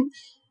didn't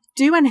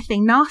do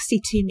anything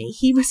nasty to me.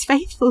 He was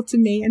faithful to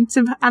me and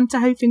to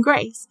Hope and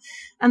Grace.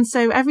 And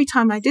so every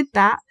time I did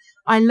that,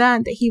 I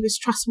learned that he was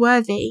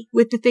trustworthy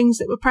with the things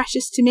that were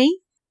precious to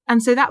me.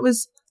 And so that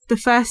was the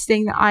first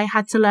thing that I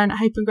had to learn at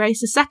Hope and Grace.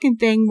 The second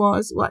thing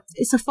was,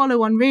 it's a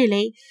follow-on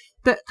really,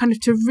 but kind of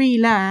to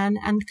relearn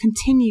and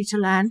continue to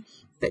learn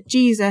that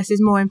Jesus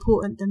is more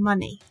important than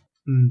money.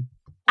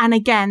 And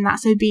again,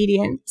 that's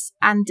obedience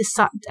and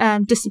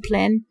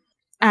discipline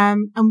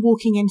and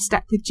walking in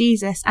step with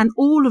Jesus. And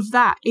all of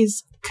that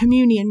is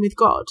communion with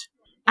God.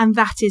 And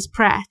that is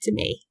prayer to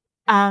me.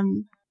 I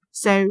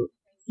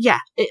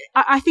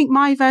think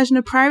my version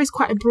of prayer is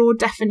quite a broad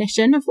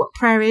definition of what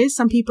prayer is.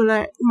 Some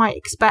people might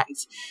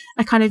expect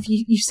a kind of,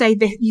 you say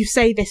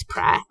this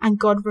prayer and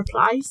God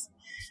replies.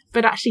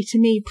 But actually, to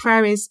me,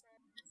 prayer is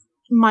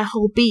my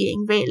whole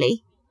being,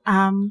 really,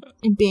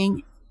 in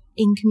being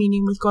in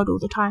communion with God all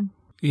the time.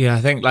 Yeah,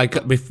 I think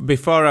like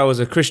before I was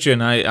a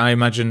Christian, I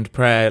imagined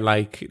prayer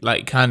like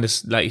kind of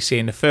like you see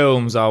in the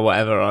films or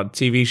whatever, or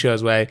TV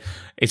shows where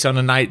it's on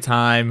a night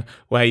time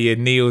where you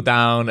kneel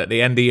down at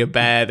the end of your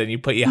bed and you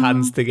put your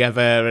hands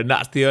together, and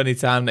that's the only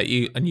time that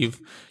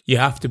you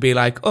have to be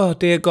like, oh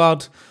dear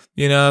God,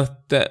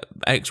 that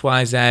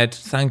XYZ,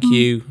 thank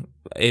you.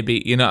 It'd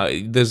be,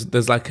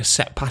 there's like a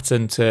set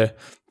pattern to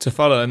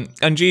follow,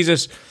 and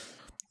Jesus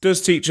does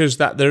teach us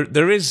that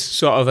there is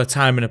sort of a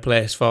time and a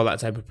place for that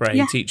type of prayer.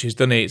 He teaches,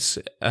 doesn't he? It's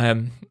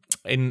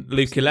in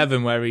Luke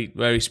 11 where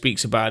he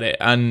speaks about it,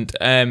 and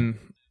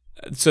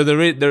so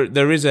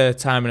there is a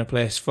time and a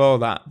place for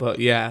that. But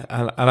yeah,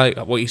 I like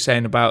what you're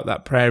saying about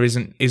that prayer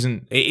isn't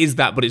it is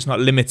that, but it's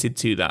not limited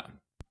to that.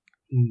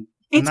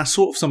 And that's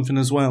sort of something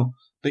as well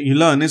that you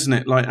learn, isn't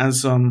it? Like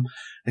as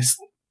it's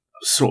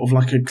sort of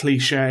like a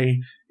cliche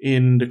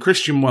in the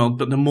Christian world,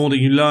 but the more that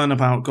you learn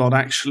about God,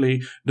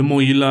 actually, the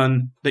more you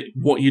learn that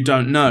what you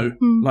don't know.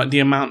 Like the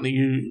amount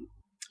that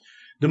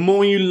the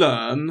more you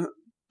learn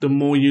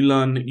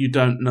that you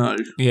don't know.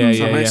 Does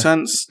that make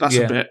sense? That's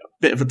a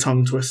bit of a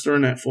tongue twister,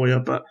 isn't it, for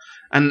you?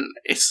 And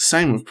it's the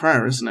same with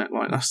prayer, isn't it?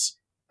 Like that's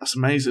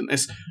amazing.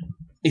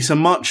 It's a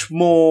much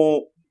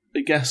more,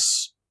 I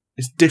guess,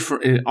 it's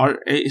different.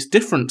 It's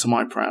different to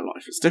my prayer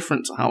life. It's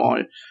different to how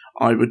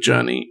I would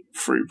journey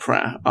through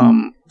prayer.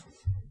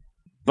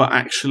 But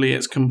actually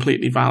it's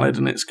completely valid,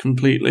 and it's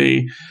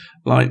completely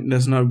like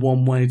there's no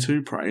one way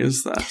to pray,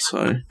 is there?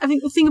 So I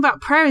think the thing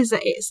about prayer is that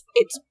it's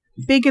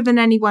bigger than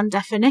any one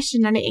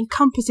definition, and it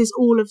encompasses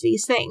all of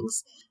these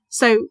things.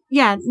 So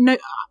yeah,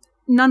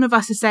 none of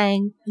us are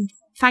saying,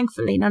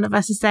 thankfully, none of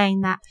us are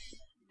saying that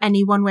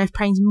any one way of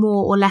praying is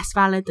more or less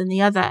valid than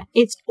the other.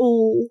 It's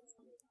all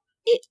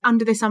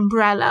under this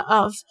umbrella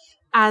of,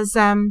 as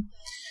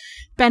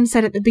Ben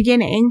said at the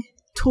beginning,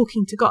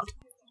 talking to God.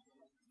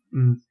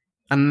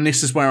 And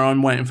this is where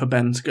I'm waiting for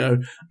Ben to go,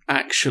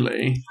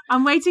 actually,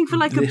 I'm waiting for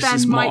like a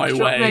Ben mic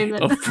drop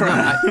moment. Of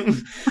prayer.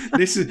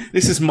 This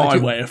is my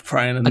way of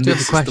praying, and this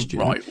is the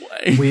right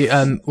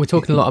way. We're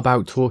talking a lot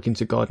about talking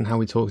to God and how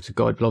we talk to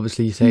God, but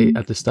obviously you say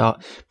at the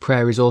start,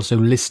 prayer is also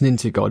listening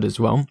to God as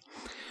well.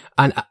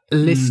 And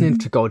listening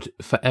to God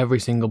for every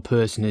single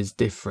person is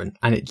different,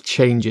 and it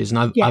changes.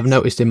 And I've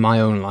noticed in my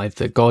own life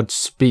that God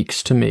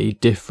speaks to me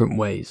different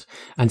ways.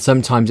 And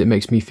sometimes it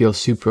makes me feel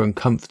super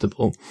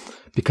uncomfortable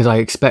because I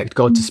expect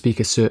God to speak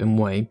a certain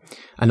way,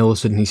 and all of a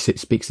sudden he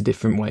speaks a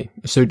different way.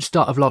 So at the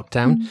start of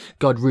lockdown,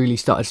 God really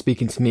started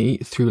speaking to me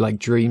through like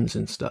dreams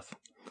and stuff.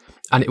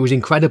 And it was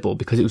incredible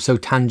because it was so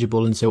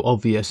tangible and so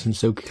obvious and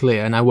so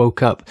clear. And I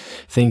woke up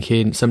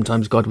thinking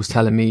sometimes God was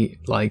telling me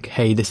like,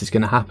 hey, this is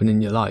going to happen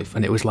in your life.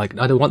 And it was like,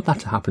 I don't want that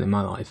to happen in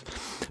my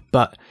life.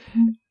 But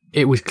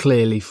it was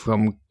clearly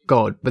from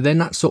God. But then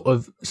that sort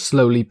of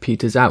slowly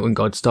peters out when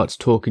God starts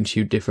talking to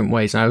you different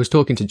ways. And I was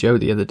talking to Joe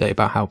the other day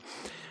about how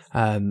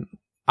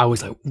I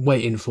was like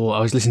I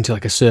was listening to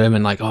like a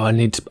sermon, like, oh, I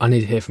need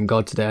to hear from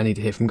God today. I need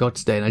to hear from God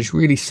today. And I just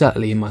really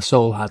subtly in my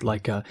soul had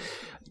like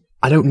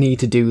I don't need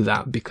to do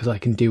that because I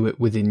can do it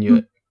within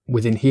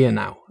here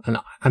now. And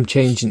I'm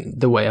changing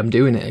the way I'm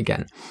doing it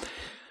again.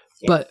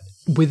 Yeah. But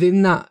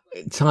within that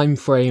time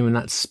frame and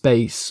that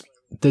space,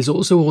 there's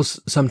also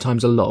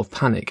sometimes a lot of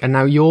panic. And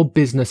now your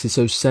business is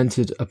so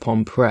centered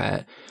upon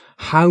prayer.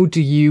 How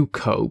do you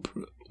cope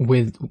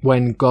with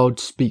when God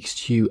speaks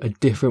to you a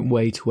different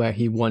way to where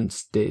he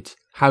once did?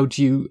 How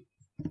do you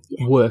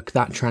work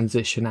that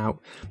transition out?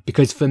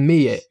 Because for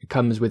me, it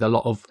comes with a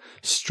lot of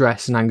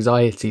stress and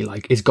anxiety.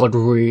 Like, is God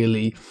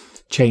really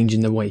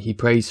changing the way he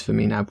prays for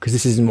me now? Because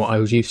this isn't what I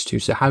was used to.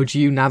 So how do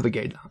you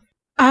navigate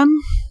that?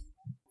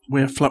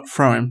 We're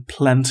throwing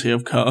plenty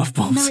of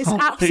curveballs. No, it's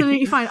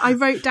absolutely fine. I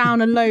wrote down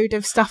a load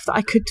of stuff that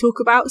I could talk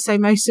about. So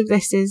most of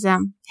this is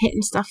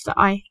hidden stuff that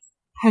I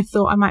had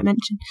thought I might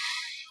mention.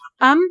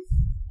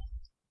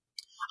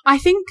 I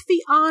think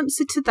the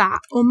answer to that,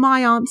 or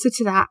my answer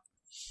to that,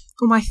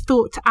 or my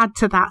thought to add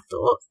to that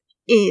thought,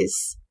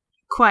 is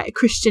quite a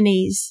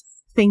Christianese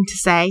thing to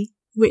say,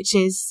 which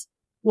is,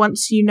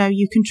 once you know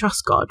you can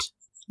trust God,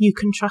 you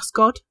can trust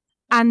God.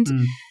 And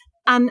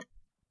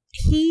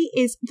he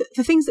is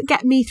the things that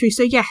get me through.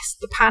 So yes,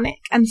 the panic,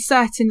 and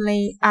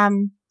certainly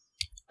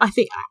I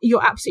think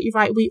you're absolutely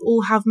right. We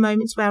all have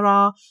moments where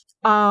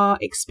our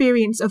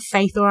experience of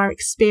faith or our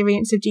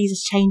experience of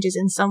Jesus changes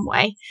in some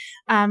way.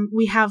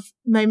 We have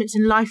moments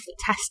in life that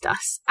test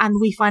us, and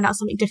we find out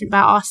something different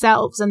about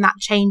ourselves, and that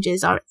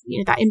changes that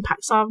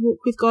impacts our walk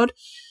with God.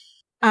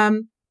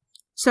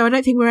 So I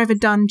don't think we're ever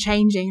done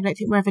changing. I don't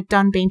think we're ever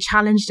done being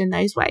challenged in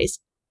those ways.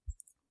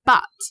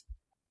 But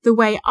the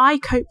way I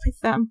cope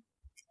with them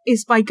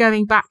is by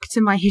going back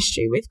to my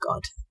history with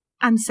God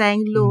and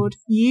saying, Lord,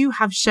 you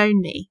have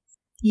shown me.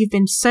 You've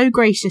been so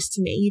gracious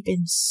to me. You've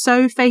been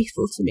so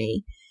faithful to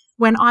me.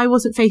 When I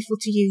wasn't faithful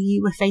to you,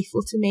 you were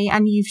faithful to me,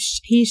 and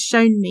he's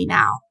shown me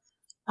now.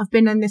 I've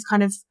been in this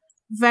kind of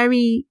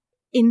very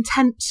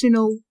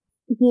intentional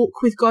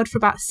walk with God for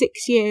about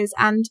 6 years,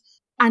 and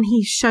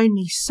he's shown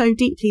me so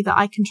deeply that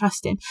I can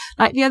trust him.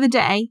 Like the other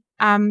day,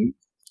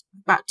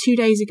 about 2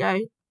 days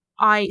ago,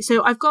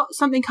 I've got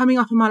something coming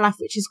up in my life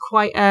which is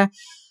quite a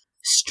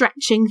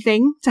stretching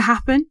thing to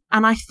happen,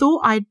 and I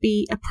thought I'd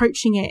be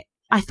approaching it.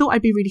 I thought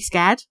I'd be really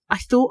scared. I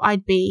thought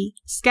I'd be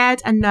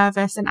scared and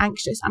nervous and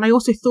anxious. And I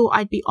also thought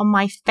I'd be on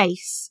my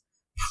face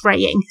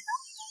praying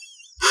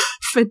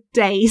for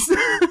days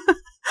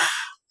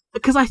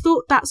because I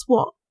thought that's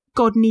what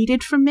God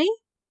needed from me.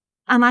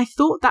 And I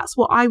thought that's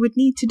what I would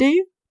need to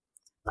do.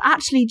 But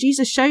actually,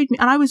 Jesus showed me,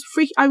 and I was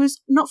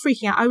not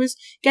freaking out. I was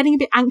getting a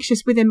bit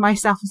anxious within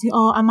myself and saying,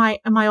 "Oh, am I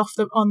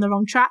on the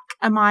wrong track?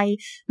 Am I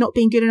not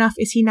being good enough?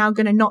 Is he now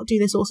going to not do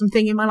this awesome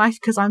thing in my life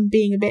because I'm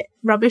being a bit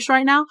rubbish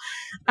right now?"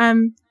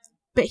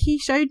 But he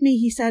showed me.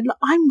 He said, "Look,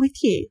 I'm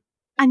with you,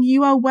 and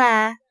you are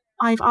where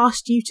I've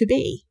asked you to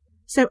be.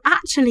 So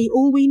actually,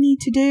 all we need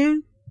to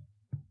do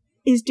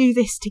is do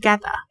this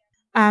together."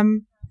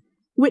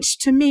 Which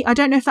to me, I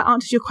don't know if that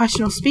answers your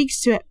question or speaks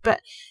to it,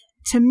 but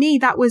to me,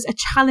 that was a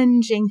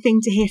challenging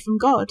thing to hear from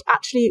God.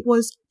 Actually, it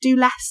was do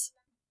less,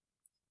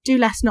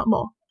 not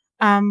more.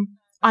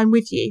 I'm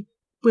with you.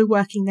 We're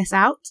working this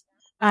out.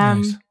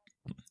 Nice.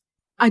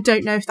 I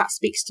don't know if that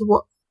speaks to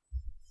what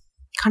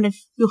kind of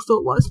your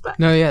thought was, but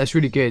no, yeah, it's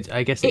really good.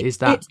 I guess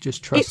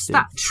just trusting. It's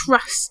that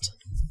trust.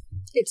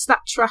 It's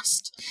that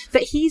trust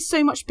that he's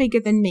so much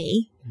bigger than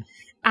me,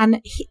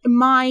 and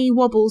my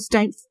wobbles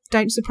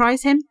don't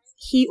surprise him.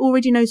 He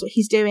already knows what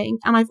he's doing,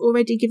 and I've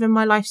already given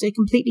my life so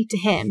completely to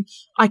him.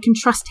 I can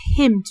trust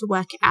him to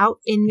work it out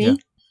in me,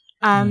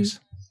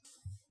 Nice.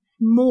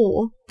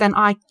 more than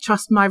I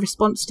trust my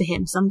response to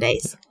him some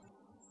days.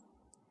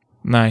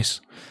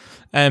 Nice.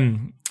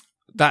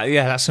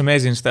 That's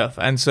amazing stuff.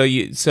 And so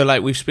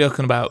like we've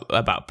spoken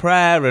about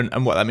prayer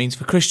and what that means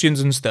for Christians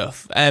and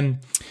stuff.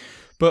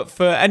 But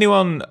for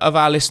anyone of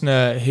our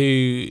listener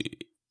who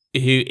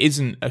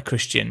isn't a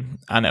Christian,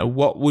 Anna,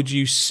 what would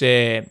you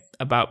say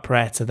about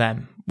prayer to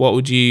them? What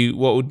would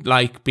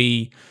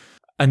be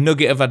a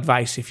nugget of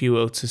advice, if you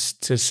will, to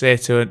say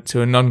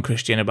to a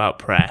non-Christian about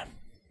prayer?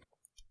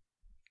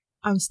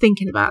 I was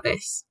thinking about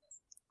this.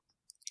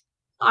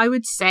 I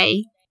would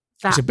say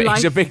that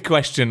it's a big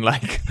question,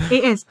 like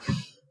it is.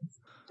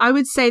 I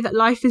would say that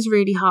life is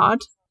really hard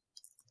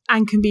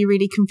and can be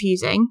really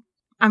confusing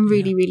and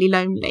really, really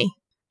lonely.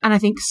 And I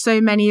think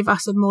so many of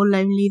us are more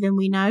lonely than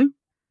we know.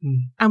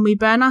 And we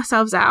burn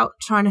ourselves out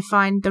trying to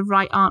find the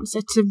right answer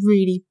to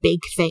really big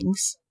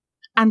things.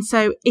 And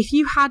so if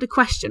you had a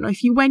question, or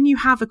when you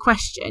have a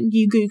question,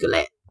 you Google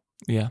it.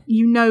 Yeah.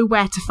 You know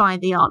where to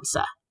find the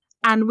answer.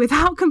 And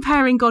without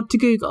comparing God to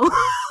Google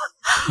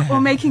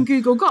or making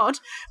Google God,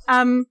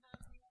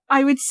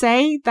 I would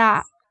say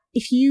that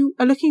if you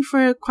are looking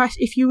for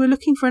if you were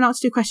looking for an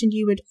answer to a question,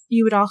 you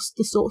would ask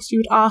the source.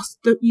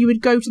 You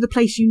would go to the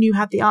place you knew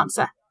had the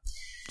answer.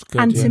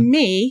 Good, and yeah. to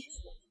me,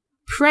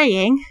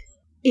 praying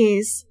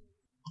is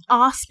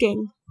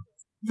asking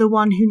the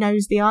one who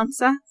knows the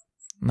answer.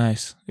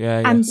 Nice.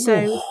 Yeah. And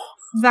so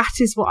that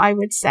is what I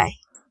would say.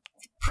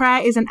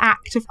 Prayer is an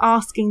act of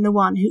asking the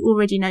one who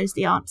already knows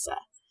the answer.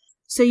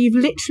 So you've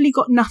literally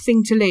got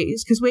nothing to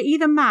lose, because we're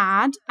either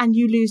mad and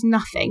you lose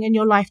nothing and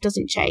your life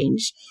doesn't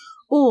change,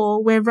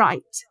 or we're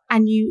right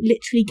and you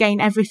literally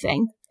gain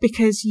everything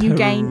because you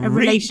gain a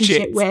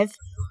relationship with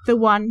the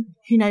one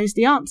who knows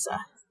the answer.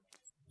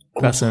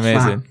 That's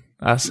amazing.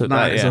 That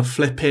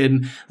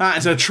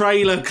is a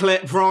trailer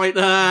clip right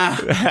there.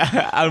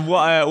 And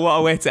what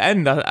a way to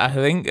end, I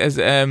think. Is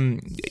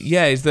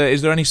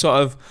there any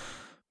sort of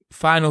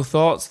final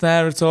thoughts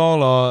there at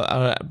all,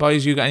 or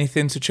boys, you got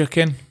anything to chuck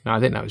in? No, I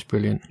think that was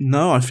brilliant.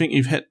 No, I think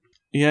you've hit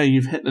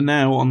the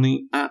nail on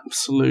the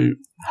absolute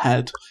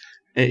head.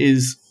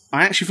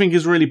 I actually think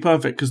it's really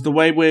perfect, because the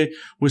way we're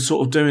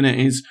sort of doing it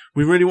is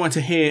we really want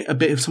to hear a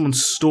bit of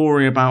someone's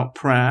story about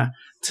prayer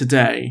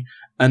today,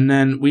 and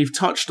then we've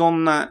touched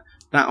on that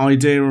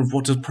idea of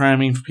what does prayer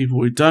mean for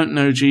people who don't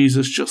know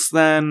Jesus just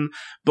then,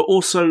 but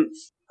also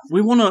we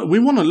want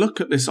to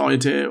look at this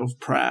idea of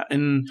prayer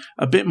in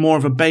a bit more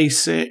of a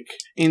basic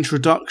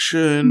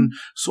introduction,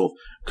 sort of,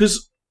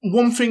 because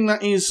one thing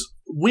that is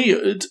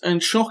weird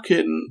and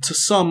shocking to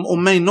some, or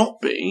may not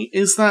be,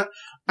 is that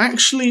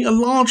actually a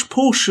large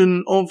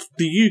portion of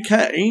the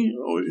UK,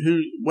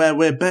 where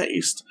we're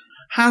based,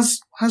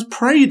 has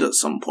prayed at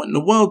some point.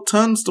 The world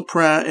turns to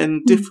prayer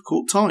in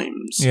difficult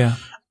times. Yeah.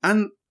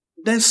 And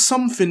there's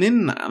something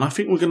in that, and I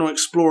think we're going to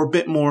explore a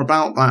bit more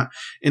about that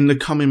in the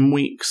coming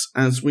weeks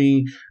as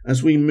we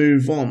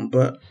move on.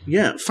 But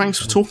yeah, thanks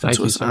for talking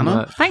to us, Anna.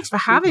 Much. Thanks for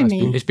having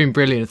me. It's been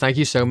brilliant. Thank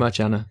you so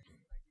much, Anna.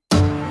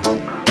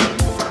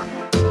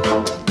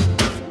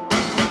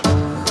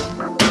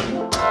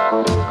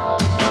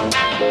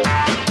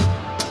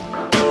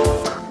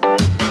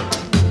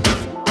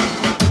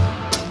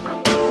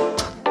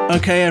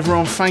 Okay,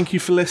 everyone, thank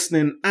you for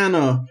listening.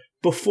 Anna,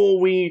 before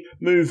we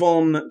move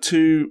on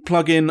to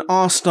plug in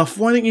our stuff,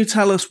 why don't you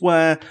tell us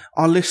where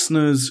our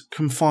listeners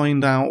can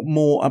find out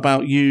more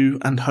about you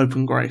and Hope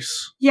and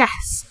Grace?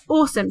 Yes,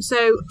 awesome.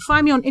 So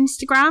find me on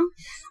Instagram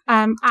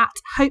at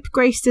Hope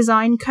Grace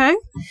Design Co.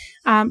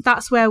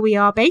 That's where we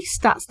are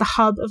based. That's the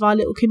hub of our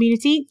little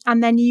community.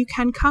 And then you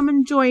can come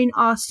and join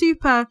our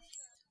super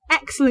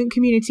excellent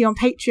community on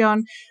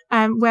Patreon,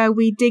 where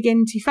we dig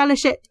into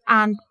fellowship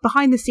and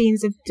behind the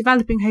scenes of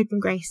developing Hope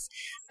and Grace.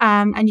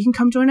 And you can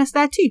come join us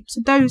there too.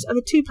 So those are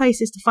the two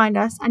places to find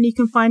us, and you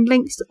can find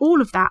links to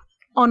all of that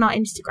on our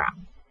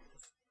Instagram.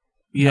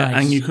 Yeah,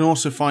 Nice. and you can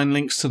also find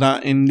links to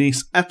that in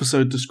this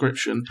episode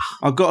description.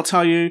 I've got to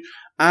tell you,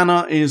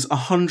 Anna is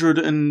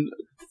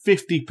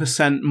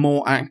 150%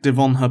 more active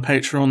on her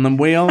Patreon than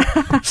we are,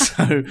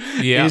 so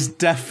it's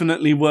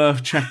definitely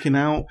worth checking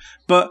out.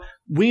 But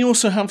we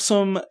also have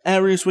some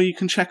areas where you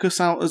can check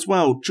us out as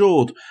well.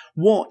 Jord,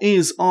 what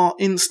is our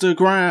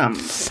Instagram?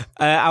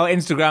 Our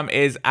Instagram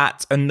is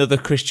at Another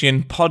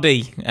Christian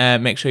Poddy.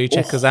 Make sure you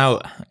check us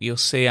out. You'll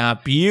see our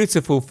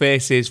beautiful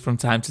faces from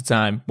time to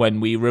time when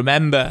we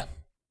remember.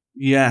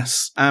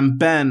 Yes, and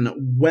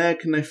Ben, where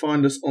can they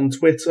find us on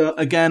Twitter?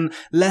 Again,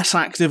 less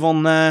active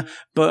on there,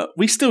 but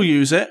we still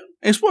use it.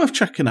 It's worth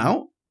checking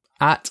out.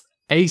 At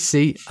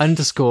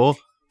AC_Poddy.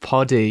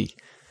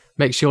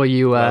 Make sure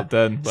you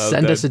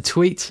send us a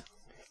tweet,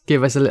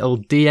 give us a little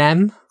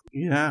DM.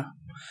 Yeah.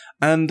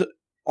 And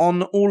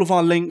on all of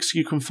our links,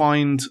 you can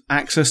find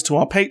access to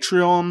our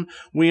Patreon.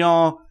 We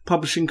are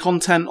publishing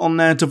content on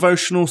there,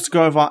 devotionals to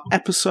go over our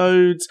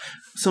episodes,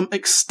 some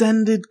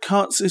extended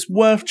cuts. It's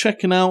worth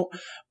checking out.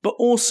 But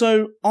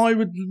also, I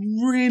would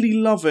really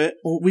love it,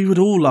 or we would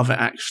all love it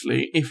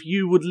actually, if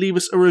you would leave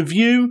us a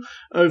review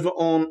over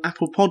on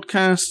Apple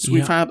Podcasts.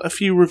 We've had a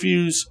few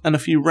reviews and a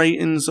few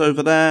ratings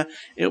over there.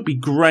 It would be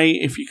great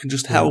if you can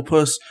just help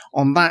us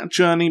on that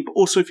journey. But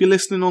also, if you're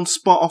listening on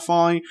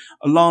Spotify,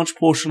 a large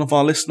portion of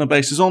our listener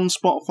base is on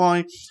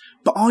Spotify.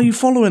 But are you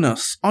following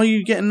us? Are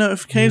you getting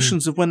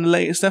notifications of when the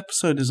latest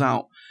episode is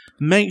out?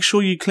 Make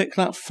sure you click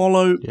that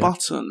follow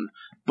button.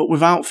 But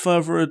without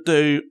further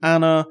ado,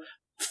 Anna,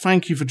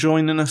 thank you for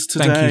joining us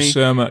today. Thank you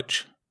so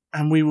much.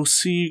 And we will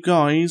see you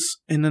guys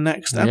in the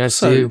next Yeah,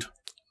 episode.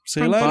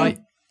 See you later. Bye.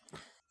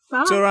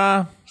 Bye.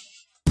 Ta-ra.